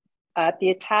at the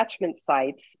attachment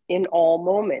sites in all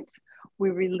moments.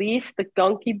 We release the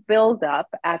gunky buildup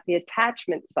at the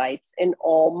attachment sites in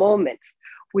all moments.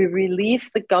 We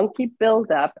release the gunky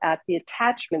buildup at the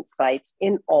attachment sites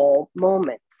in all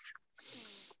moments.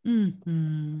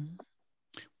 Mm-hmm.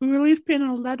 We release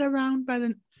being led around by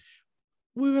the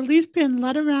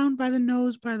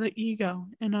nose by the ego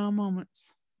in all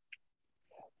moments.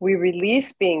 We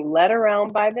release being led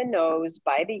around by the nose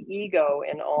by the ego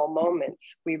in all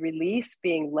moments. We release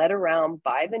being led around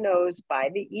by the nose by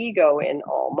the ego in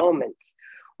all moments.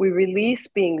 We release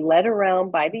being led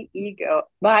around by the ego,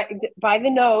 by the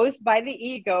nose by the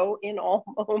ego in all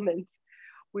moments.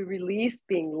 We release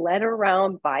being led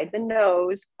around by the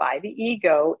nose by the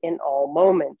ego in all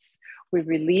moments. We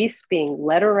release being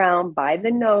led around by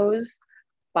the nose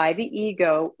by the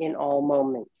ego in all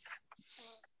moments.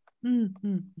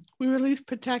 Mm-hmm. We release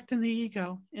protecting the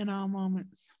ego in all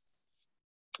moments.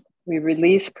 We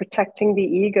release protecting the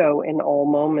ego in all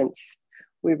moments.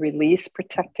 We release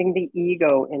protecting the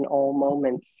ego in all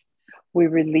moments. We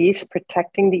release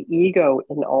protecting the ego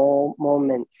in all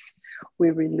moments.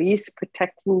 We release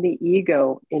protecting the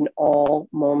ego in all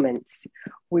moments.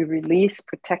 We release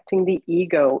protecting the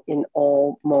ego in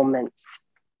all moments.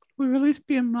 We release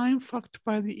being mind fucked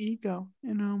by the ego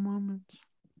in all moments.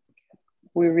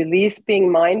 We release being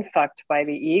mind fucked by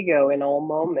the ego in all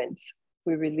moments.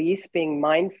 We release being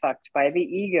mind fucked by the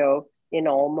ego in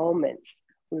all moments.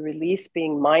 We release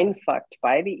being mind fucked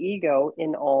by the ego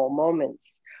in all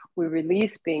moments. We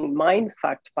release being mind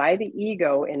fucked by the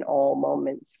ego in all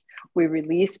moments. We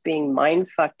release being mind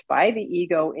fucked by the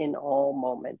ego in all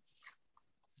moments.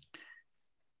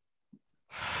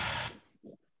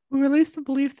 We release the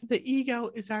belief that the ego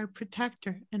is our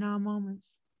protector in all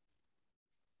moments.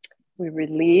 We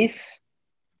release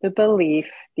the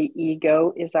belief the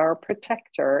ego is our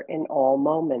protector in all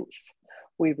moments.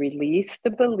 We release the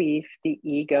belief the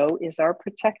ego is our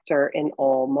protector in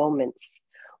all moments.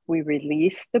 We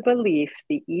release the belief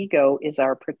the ego is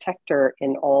our protector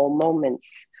in all moments.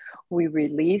 We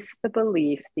release the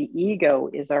belief the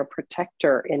ego is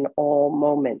our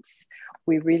protector in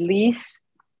all moments.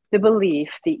 We release the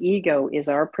belief the ego is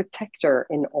our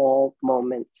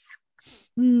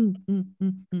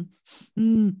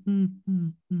protector in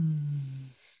all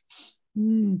moments.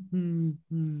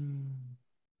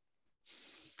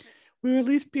 We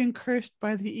release being cursed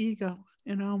by the ego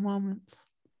in all moments.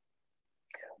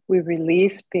 We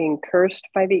release being cursed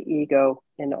by the ego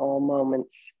in all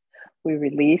moments. We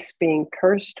release being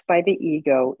cursed by the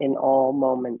ego in all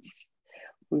moments.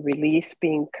 We release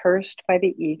being cursed by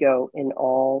the ego in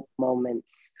all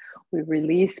moments. We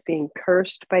release being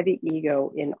cursed by the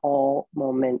ego in all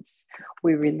moments.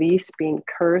 We release being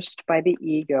cursed by the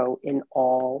ego in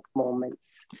all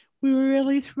moments. We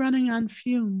release running on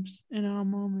fumes in all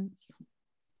moments.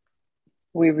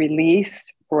 We release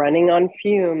running on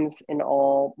fumes in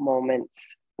all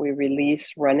moments. We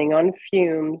release running on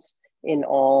fumes in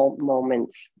all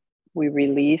moments. We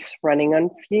release running on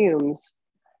fumes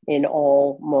in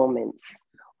all moments.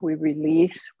 We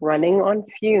release running on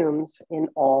fumes in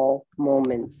all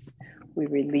moments. We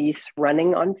release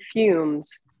running on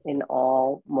fumes in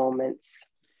all moments.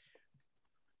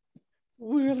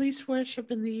 We release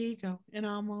worship in the ego in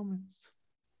all moments.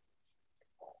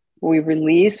 We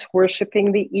release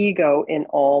worshiping the ego in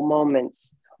all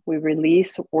moments. We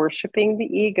release worshiping the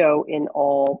ego in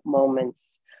all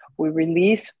moments. We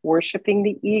release worshiping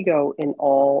the ego in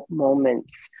all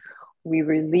moments. We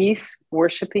release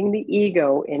worshiping the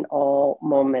ego in all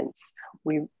moments.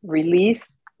 We release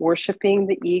worshiping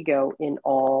the ego in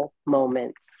all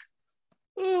moments.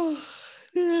 Oh,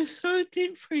 that's so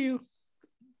deep for you.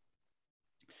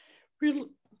 We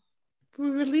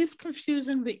release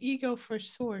confusing the ego for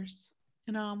source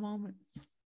in all moments.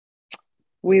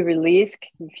 We release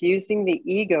confusing the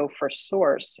ego for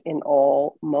source in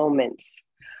all moments.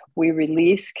 We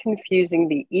release confusing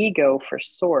the ego for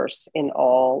source in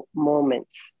all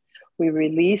moments. We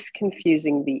release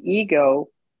confusing the ego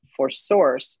for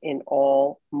source in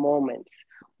all moments.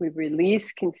 We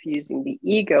release confusing the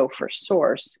ego for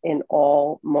source in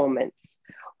all moments.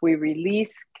 We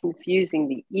release confusing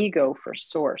the ego for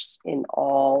source in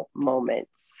all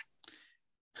moments.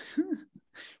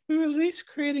 We release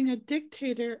creating a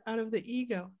dictator out of the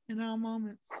ego in all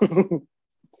moments.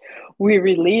 We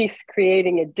release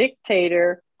creating a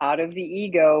dictator out of the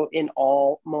ego in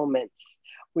all moments.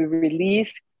 We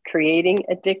release creating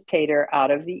a dictator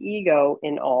out of the ego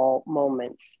in all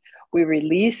moments. We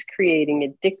release creating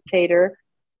a dictator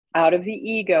out of the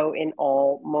ego in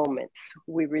all moments.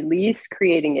 We release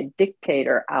creating a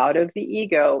dictator out of the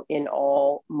ego in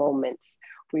all moments.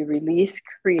 We release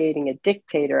creating a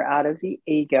dictator out of the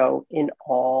ego in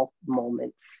all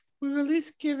moments. We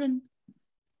release giving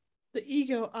the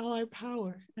ego all our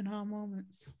power in all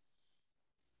moments.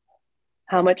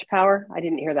 How much power? I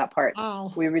didn't hear that part.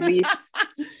 All. We release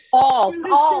all,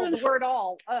 the word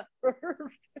all.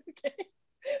 Okay.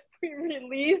 We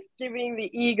release giving the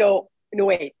ego. No,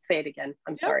 wait, say it again.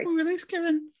 I'm sorry. We release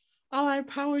giving all our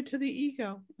power to the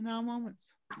ego in all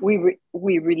moments. We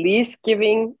release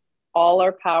giving all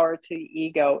our power to the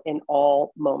ego in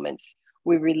all moments.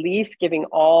 We release giving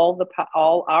all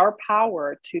our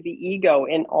power to the ego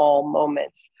in all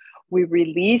moments. We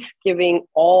release giving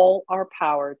all our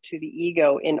power to the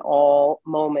ego in all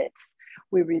moments.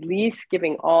 We release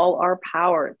giving all our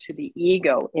power to the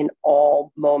ego in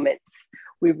all moments.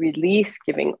 We release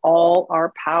giving all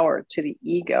our power to the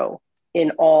ego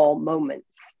in all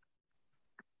moments.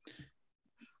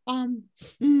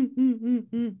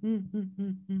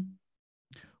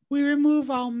 We remove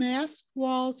all masks,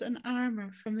 walls, and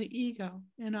armor from the ego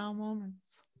in all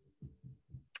moments.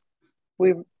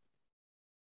 We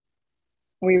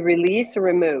release or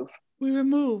remove? We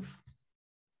remove.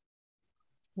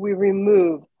 We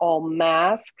remove all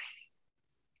masks.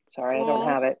 Sorry, walls, I don't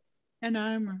have it. And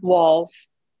armor. Walls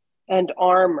and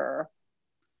armor.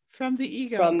 From the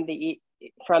ego. From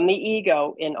the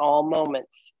ego in all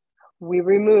moments. We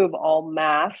remove all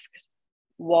masks,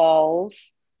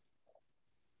 walls,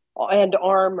 and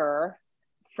armor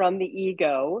from the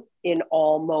ego in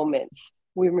all moments.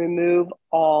 We remove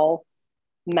all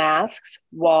masks,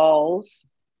 walls,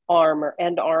 armor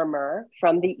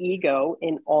from the ego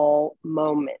in all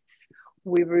moments.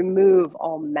 We remove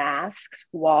all masks,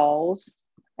 walls,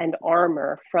 and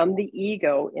armor from the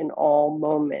ego in all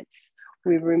moments.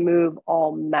 We remove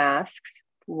all masks,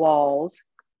 walls,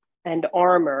 and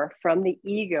armor from the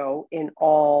ego in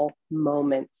all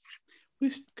moments.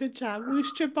 Good job. We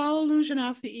strip all illusion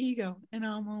off the ego in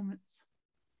all moments.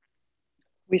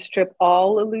 We strip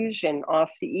all illusion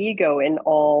off the ego in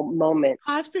all moments.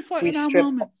 Pause before in all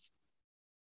moments.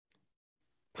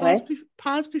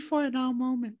 Pause before in all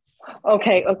moments.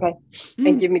 Okay.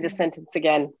 And give me the sentence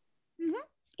again. Mm-hmm.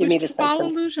 Give me the sentence. All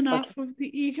illusion off of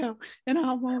the ego in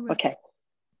all moments. Okay.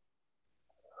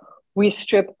 We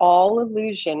strip all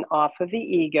illusion off of the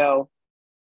ego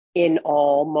in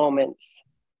all moments.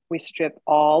 We strip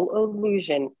all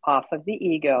illusion off of the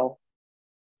ego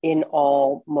in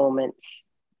all moments.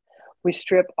 We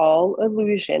strip all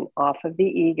illusion off of the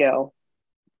ego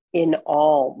in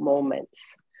all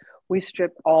moments. We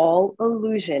strip all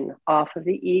illusion off of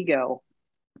the ego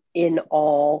in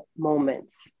all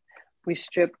moments. We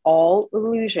strip all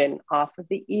illusion off of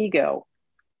the ego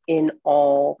in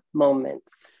all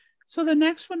moments. So the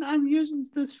next one, I'm using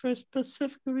this for a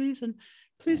specific reason.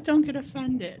 Please don't get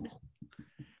offended.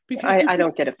 Because I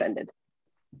don't get offended.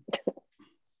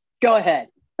 Go ahead.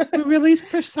 We release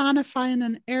personifying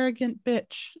an arrogant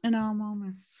bitch in all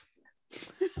moments.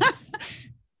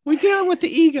 We're dealing with the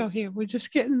ego here. We're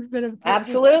just getting rid of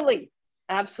Absolutely.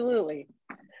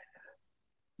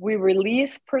 We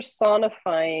release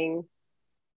personifying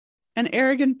an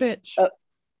arrogant bitch.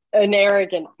 An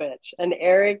arrogant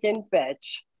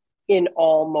bitch in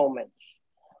all moments.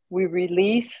 We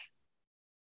release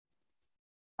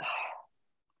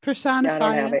personifying. I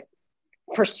don't have it.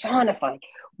 Personifying.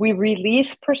 We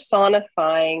release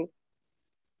personifying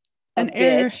an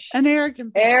arrogant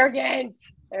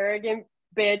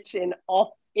bitch in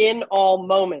all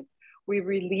moments. We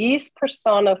release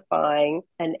personifying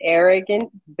an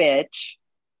arrogant bitch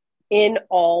in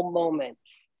all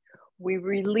moments. We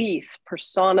release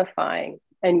personifying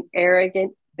an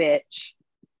arrogant bitch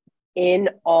in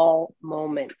all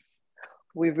moments.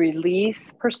 We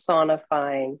release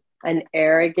personifying an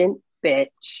arrogant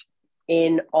bitch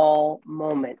in all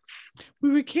moments. We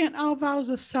recant all vows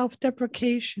of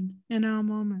self-deprecation in all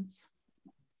moments.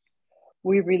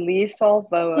 We release all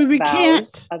We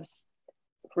recant. vows of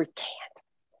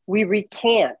We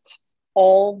recant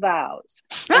all vows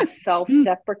of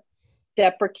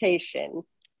self-deprecation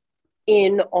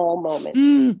in all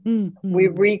moments. We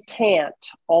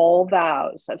recant all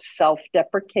vows of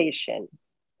self-deprecation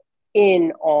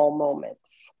in all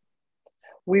moments.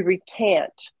 We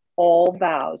recant all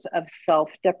vows of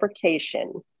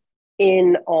self-deprecation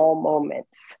in all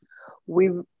moments.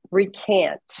 We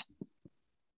recant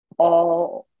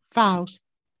all vows.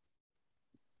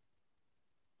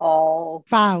 All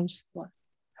vows.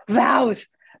 Vows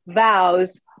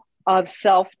of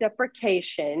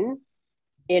self-deprecation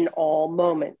in all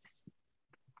moments.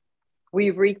 We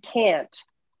recant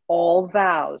all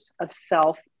vows of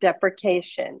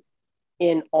self-deprecation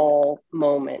in all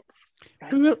moments.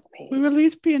 We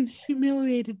release being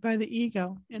humiliated by the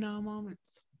ego in all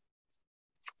moments.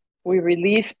 We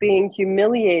release being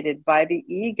humiliated by the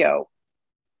ego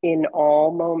in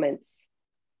all moments.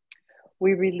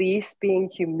 We release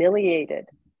being humiliated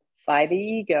by the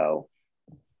ego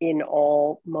in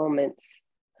all moments.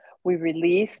 We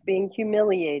release being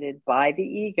humiliated by the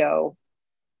ego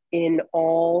in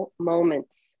all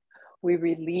moments. We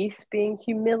release being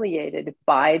humiliated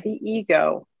by the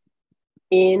ego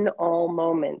in all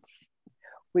moments.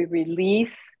 We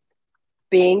release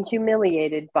being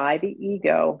humiliated by the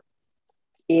ego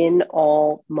in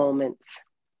all moments.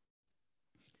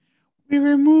 We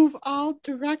remove all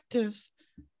directives.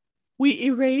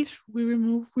 We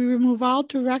remove all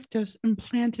directives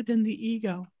implanted in the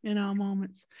ego in all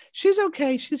moments. She's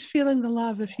okay. She's feeling the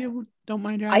love. If you don't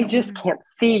mind her. I just can't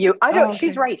see you. I don't, okay.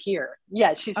 She's right here.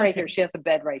 Yeah, she's right here. She has a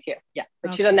bed right here. Yeah,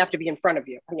 but she doesn't have to be in front of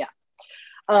you. Yeah.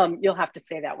 You'll have to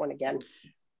say that one again.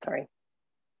 Sorry.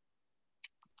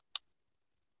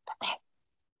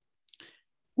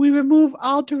 We remove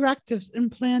all directives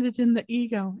implanted in the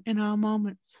ego in all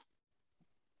moments.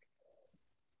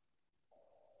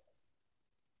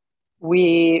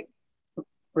 We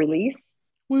release.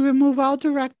 We remove all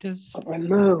directives.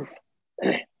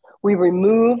 We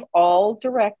remove all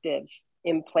directives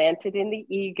implanted in the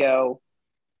ego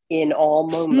in all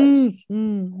moments.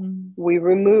 We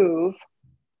remove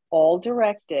all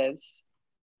directives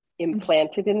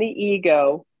implanted in the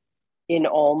ego in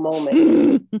all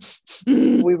moments.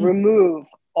 We remove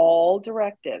all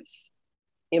directives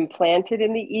implanted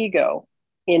in the ego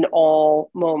in all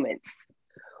moments.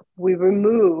 We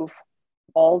remove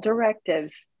all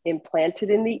directives implanted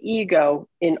in the ego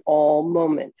in all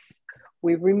moments.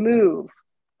 We remove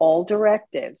all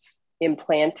directives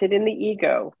implanted in the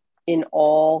ego in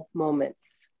all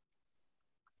moments.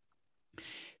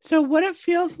 So what it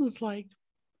feels is like,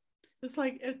 it's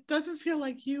like, it doesn't feel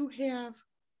like you have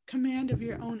command of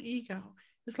your own ego.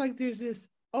 It's like there's this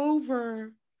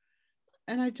over,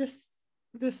 and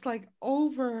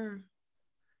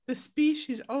the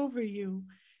species over you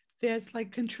that's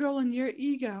like controlling your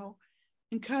ego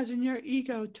and causing your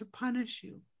ego to punish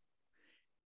you.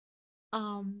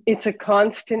 It's a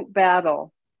constant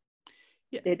battle.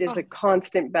 Yeah. It is a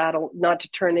constant battle not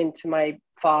to turn into my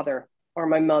father or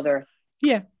my mother.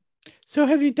 Yeah. So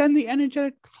have you done the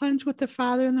energetic cleanse with the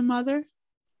father and the mother?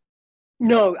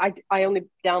 No, I only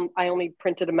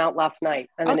printed them out last night,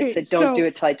 and then it said, "Don't do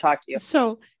it till I talk to you."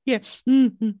 So yes.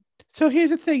 Mm-hmm. So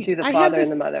here's the thing: to the father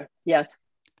and the mother. Yes.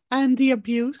 And the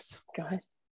abuse. Go ahead.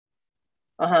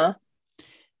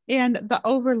 And the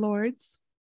overlords.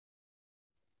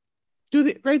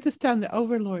 Write this down. The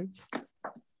overlords.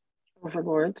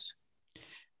 Overlords.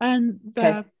 And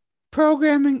the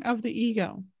programming of the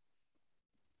ego.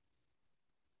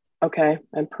 Okay,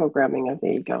 and programming of the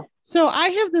ego. So I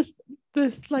have this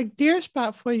like dear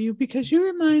spot for you because you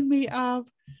remind me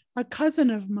of a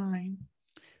cousin of mine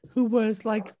who was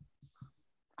like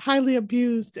highly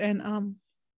abused and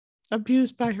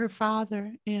abused by her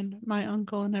father and my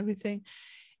uncle and everything.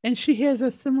 And she has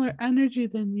a similar energy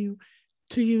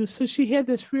to you. So she had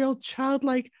this real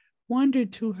childlike wonder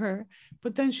to her,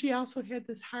 but then she also had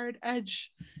this hard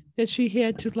edge that she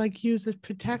had to like use as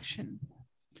protection.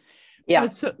 Yeah.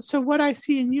 But so what I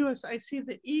see in you is I see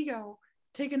the ego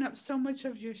taking up so much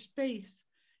of your space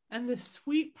and the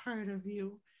sweet part of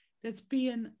you that's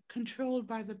being controlled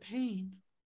by the pain.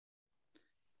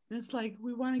 And it's like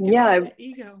we want to get rid of the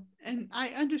ego. And I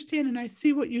understand and I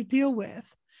see what you deal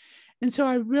with. And so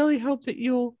I really hope that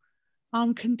you'll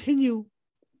continue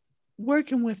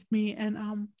working with me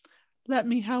and let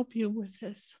me help you with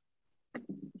this.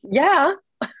 Yeah.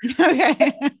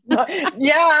 Okay.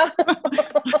 Yeah.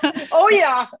 Oh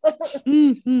yeah.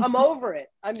 Mm-hmm. I'm over it.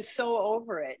 I'm so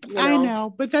over it. I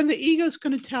know, but then the ego's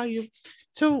going to tell you.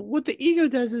 So what the ego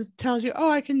does is tells you, oh,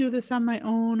 I can do this on my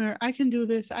own, or I can do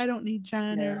this. I don't need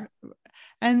Jen.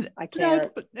 And I can't.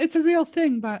 It's a real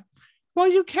thing, but well,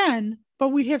 you can, but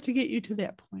we have to get you to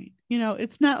that point.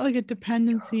 It's not like a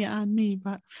dependency on me,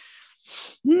 but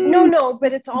no,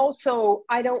 but it's also,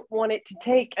 I don't want it to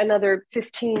take another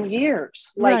 15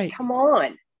 years. Like, right. Come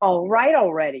on. All right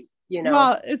already,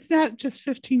 Well, it's not just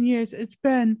 15 years. It's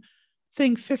been, I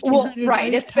think, 15. Well,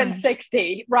 right. It's been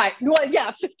 60. Right. Well,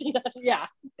 yeah, 15. Yeah,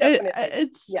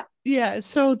 definitely. Yeah.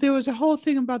 So there was a whole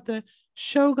thing about the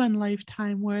Shogun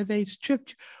lifetime where they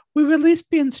we release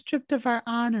being stripped of our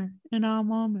honor in all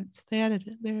moments. They added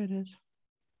it. There it is.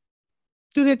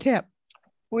 Do their tip.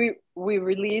 We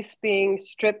release being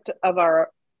stripped of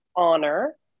our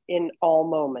honor in all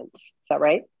moments. Is that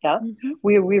right? Yeah. Mm-hmm.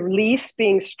 We release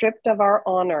being stripped of our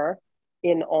honor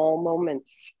in all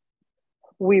moments.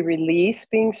 We release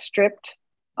being stripped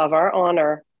of our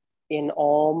honor in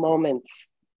all moments.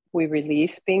 We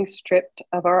release being stripped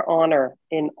of our honor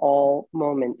in all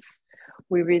moments.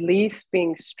 We release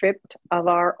being stripped of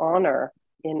our honor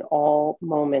in all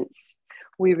moments.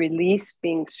 We release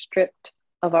being stripped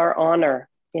of our honor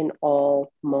in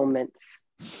all moments.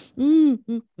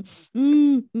 Mm-hmm.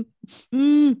 Mm-hmm.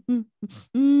 Mm-hmm.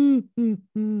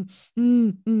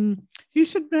 Mm-hmm. You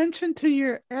should mention to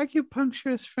your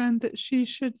acupuncturist friend that she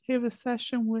should have a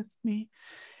session with me.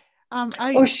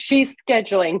 She's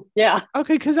scheduling. Yeah.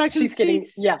 Okay, because I can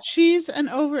she's an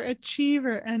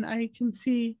overachiever, and I can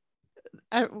see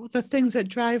the things that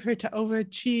drive her to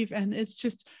overachieve, and it's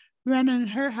just running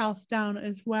her health down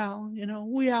as well.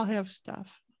 We all have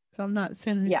stuff, so I'm not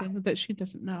saying anything that she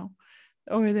doesn't know,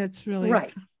 or that's really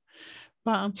right.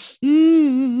 But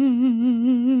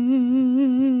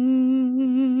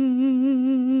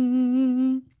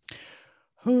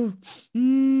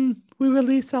we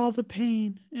release all the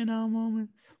pain in all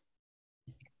moments.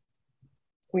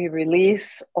 We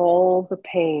release all the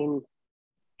pain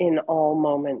in all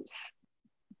moments.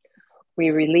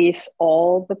 We release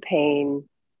all the pain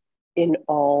in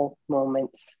all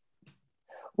moments.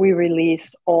 We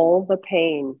release all the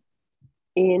pain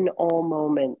in all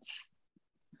moments.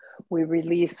 We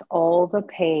release all the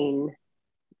pain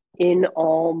in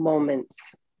all moments.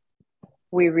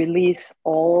 We release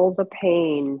all the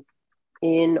pain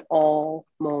in all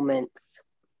moments.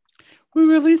 We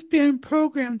release being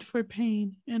programmed for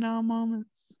pain in all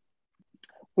moments.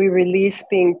 We release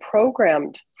being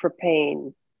programmed for pain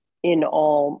in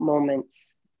all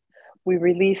moments. We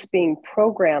release being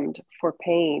programmed for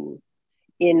pain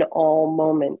in all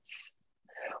moments.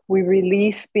 We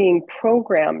release being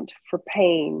programmed for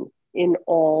pain in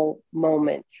all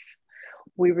moments.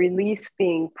 We release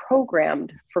being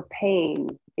programmed for pain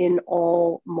in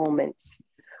all moments.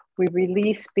 We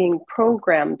release being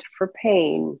programmed for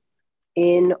pain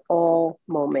in all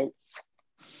moments.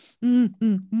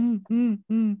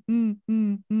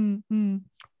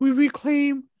 We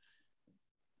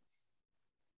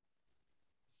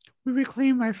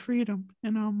reclaim our freedom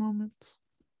in all moments.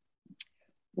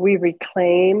 We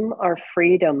reclaim our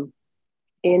freedom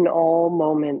in all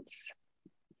moments.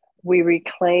 We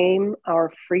reclaim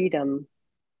our freedom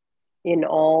in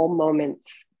all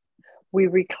moments. We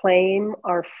reclaim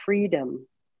our freedom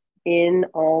in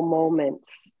all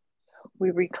moments.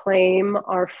 We reclaim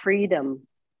our freedom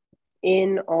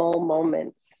in all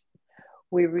moments.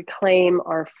 We reclaim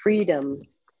our freedom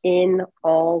in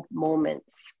all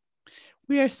moments.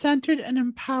 We are centered and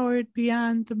empowered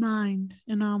beyond the mind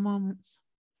in all moments.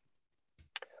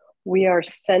 We are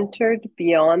centered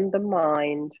beyond the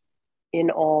mind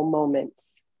in all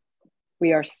moments.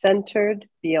 We are centered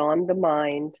beyond the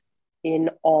mind in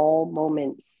all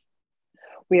moments.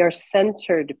 We are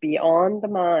centered beyond the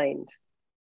mind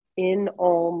in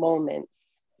all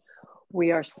moments.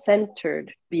 We are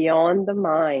centered beyond the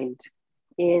mind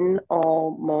in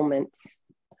all moments.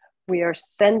 We are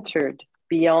centered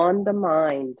beyond the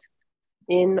mind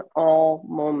in all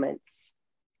moments.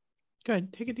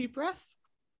 Good. Take a deep breath.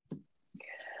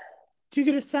 Do you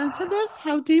get a sense of this?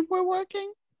 How deep we're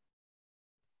working?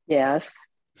 Yes.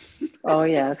 Oh,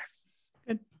 yes.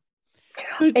 Good.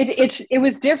 It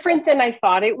was different than I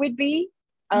thought it would be.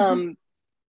 Well,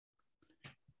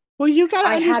 you got.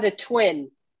 I had a twin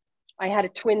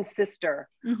sister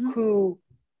who,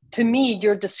 to me,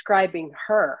 you're describing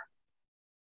her,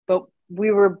 but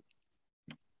we were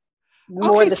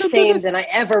more the same than I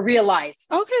ever realized.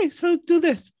 Okay, so do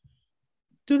this.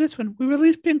 Do this one. We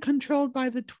release being controlled by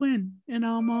the twin in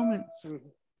all moments.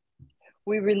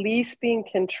 We release being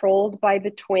controlled by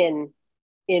the twin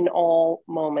in all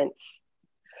moments.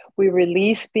 We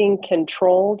release being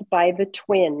controlled by the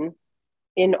twin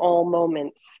in all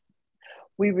moments.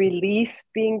 We release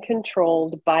being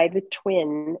controlled by the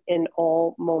twin in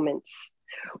all moments.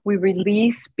 We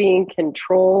release being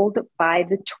controlled by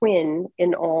the twin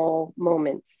in all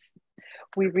moments.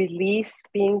 We release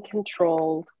being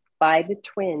controlled by the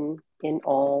twin in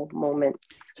all moments.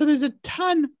 So there's a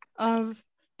ton of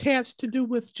taps to do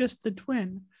with just the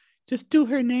twin. Just do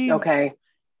her name. Okay.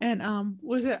 And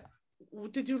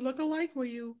did you look alike? Were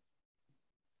you?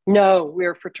 No,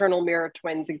 we're fraternal mirror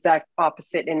twins, exact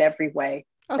opposite in every way.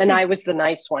 Okay. And I was the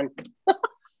nice one.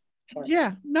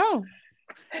 Yeah, no,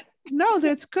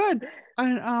 that's good.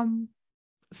 And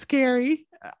scary.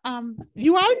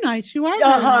 You are nice. You are.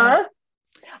 Nice.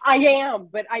 I am,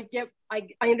 but I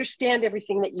understand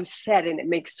everything that you said, and it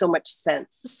makes so much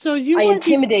sense. So I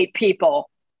intimidate people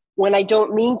when I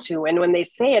don't mean to, and when they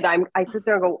say it, I sit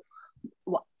there and go,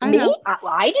 "Me?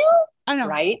 I do." I know.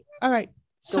 Right. All right.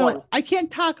 So I can't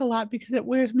talk a lot because it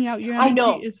wears me out. Your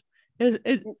energy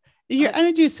your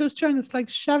energy is so strong. It's like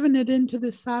shoving it into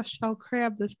this soft shell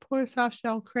crab. This poor soft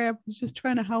shell crab was just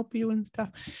trying to help you and stuff.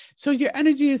 So your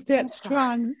energy is that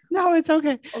strong. No, it's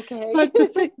okay. Okay. But the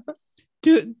thing,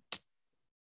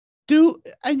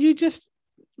 and you just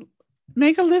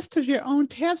make a list of your own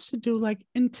taps to do, like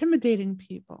intimidating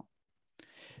people.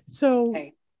 So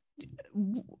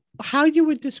how you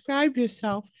would describe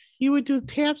yourself, you would do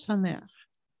taps on that.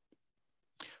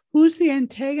 Who's the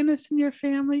antagonist in your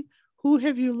family? Who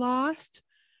have you lost?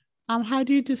 How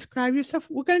do you describe yourself?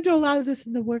 We're going to do a lot of this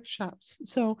in the workshops.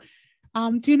 So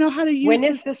do you know how to use When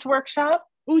is this workshop?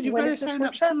 Oh, you better sign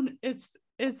up soon. It's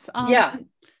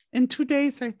in 2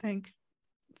 days, I think.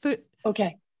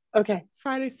 Okay.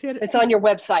 Friday, Saturday. It's on your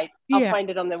website. I'll find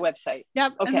it on the website.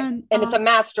 Yep. Okay. And it's a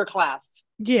master class.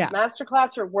 Yeah. Master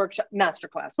class or workshop? Master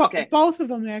class. Well, okay. Both of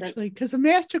them actually, because the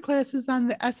master class is on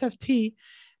the SFT,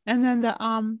 and then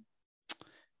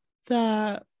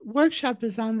the workshop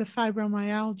is on the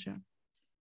fibromyalgia.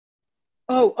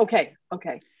 Oh, okay.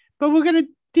 But we're going to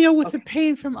deal with the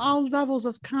pain from all levels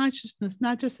of consciousness,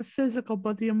 not just the physical,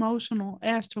 but the emotional,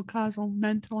 astral, causal,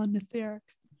 mental, and etheric.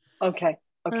 Okay.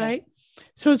 All right.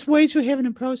 So it's ways you haven't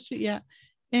approached it yet.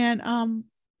 And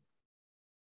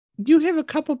you have a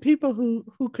couple people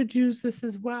who could use this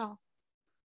as well.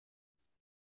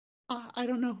 I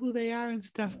don't know who they are and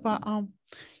stuff, but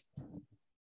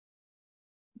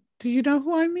do you know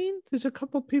who I mean? There's a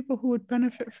couple people who would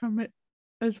benefit from it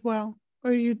as well,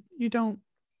 or you don't.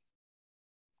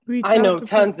 I know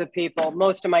tons of people.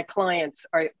 Most of my clients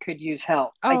could use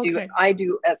help. I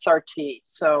do SRT,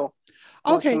 so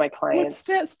most of my clients. What's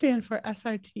that stand for,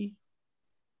 SRT?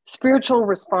 Spiritual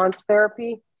response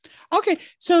therapy. Okay,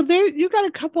 so there you got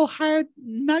a couple hard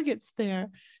nuggets there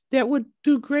that would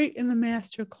do great in the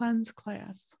Master Cleanse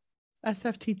class,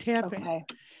 SFT tapping. Okay.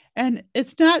 And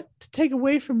it's not to take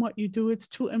away from what you do, it's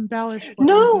to embellish.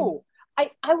 No, I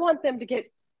want them to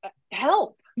get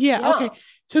help. Yeah, okay.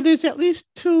 So there's at least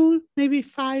 2, maybe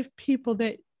 5 people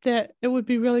that it would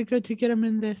be really good to get them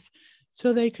in this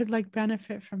so they could like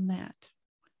benefit from that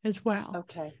as well.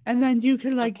 Okay. And then you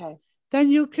could then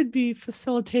you could be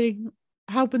facilitating,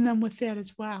 helping them with that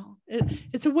as well.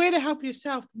 It's a way to help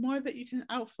yourself. The more that you can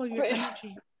outflow your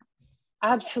energy.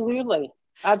 Absolutely.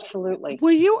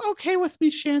 Were you okay with me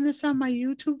sharing this on my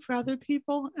YouTube for other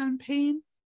people on pain?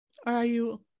 Or are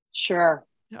you? Sure.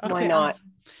 Okay, why not?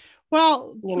 Awesome.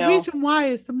 Well, the reason why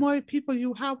is the more people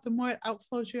you help, the more it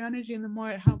outflows your energy and the more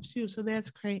it helps you. So that's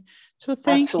great. So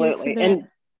thank you for that. And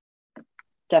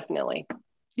definitely.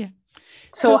 Yeah.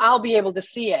 So I'll be able to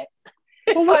see it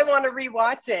if I want to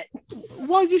rewatch it.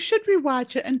 Well, you should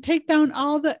rewatch it and take down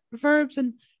all the verbs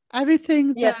and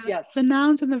everything. The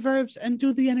nouns and the verbs, and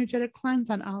do the energetic cleanse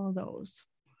on all of those.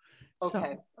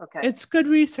 Okay. It's good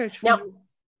research for you.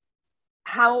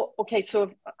 So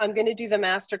if I'm going to do the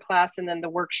master class and then the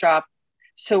workshop.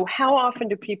 So how often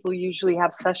do people usually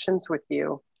have sessions with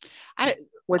you?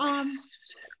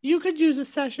 You could use a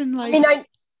session like.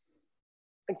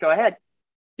 Go ahead.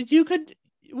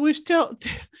 We're still.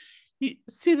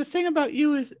 See, the thing about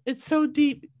you is it's so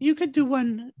deep. You could do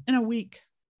one in a week,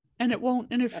 and it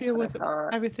won't interfere with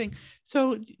everything.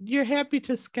 So you're happy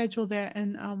to schedule that,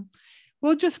 and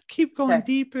we'll just keep going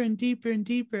deeper and deeper and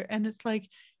deeper, and it's like.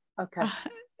 Okay.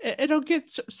 It'll get,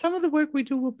 some of the work we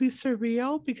do will be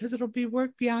surreal because it'll be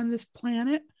work beyond this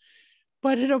planet,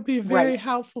 but it'll be very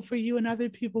helpful for you and other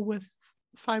people with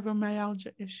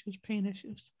fibromyalgia issues, pain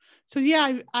issues. So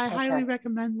yeah, I highly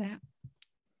recommend that.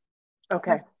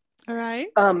 Okay. All right.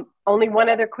 Only one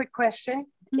other quick question.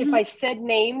 Mm-hmm. If I said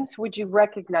names, would you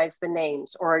recognize the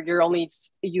names, or you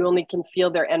only can feel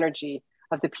their energy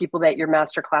of the people that your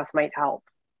masterclass might help?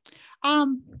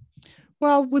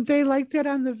 Well, would they like that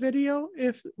on the video?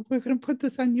 If we're going to put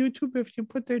this on YouTube, if you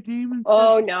put their name and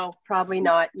oh no, probably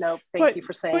not. No, thank you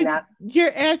for saying that.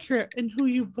 You're accurate in who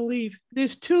you believe.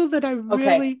 There's two that are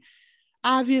really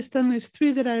obvious. Then there's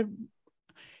three that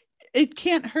it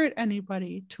can't hurt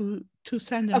anybody to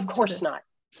send them. Of course not.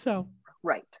 So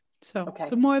right. So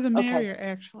the more the merrier,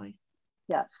 actually.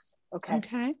 Yes. Okay.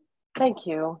 Okay. Thank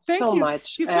you so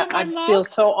much. You feel my love? Feel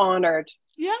so honored.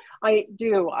 Yeah. I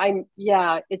do.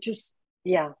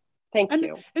 Thank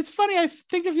you. It's funny. I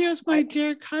think of you as my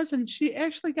dear cousin. She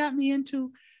actually got me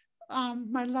into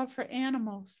my love for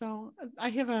animals. So I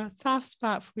have a soft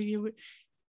spot for you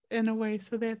in a way.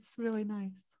 So that's really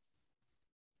nice.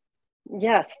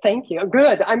 Yes. Thank you.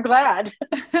 Good. I'm glad.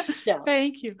 Yeah.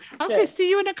 Thank you. Okay. See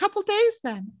you in a couple days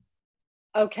then.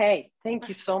 Okay. Thank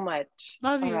you so much.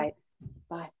 Love you. All right.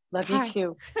 Bye. Love you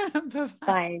too.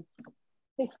 Bye.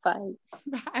 Bye. Bye.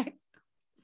 Bye.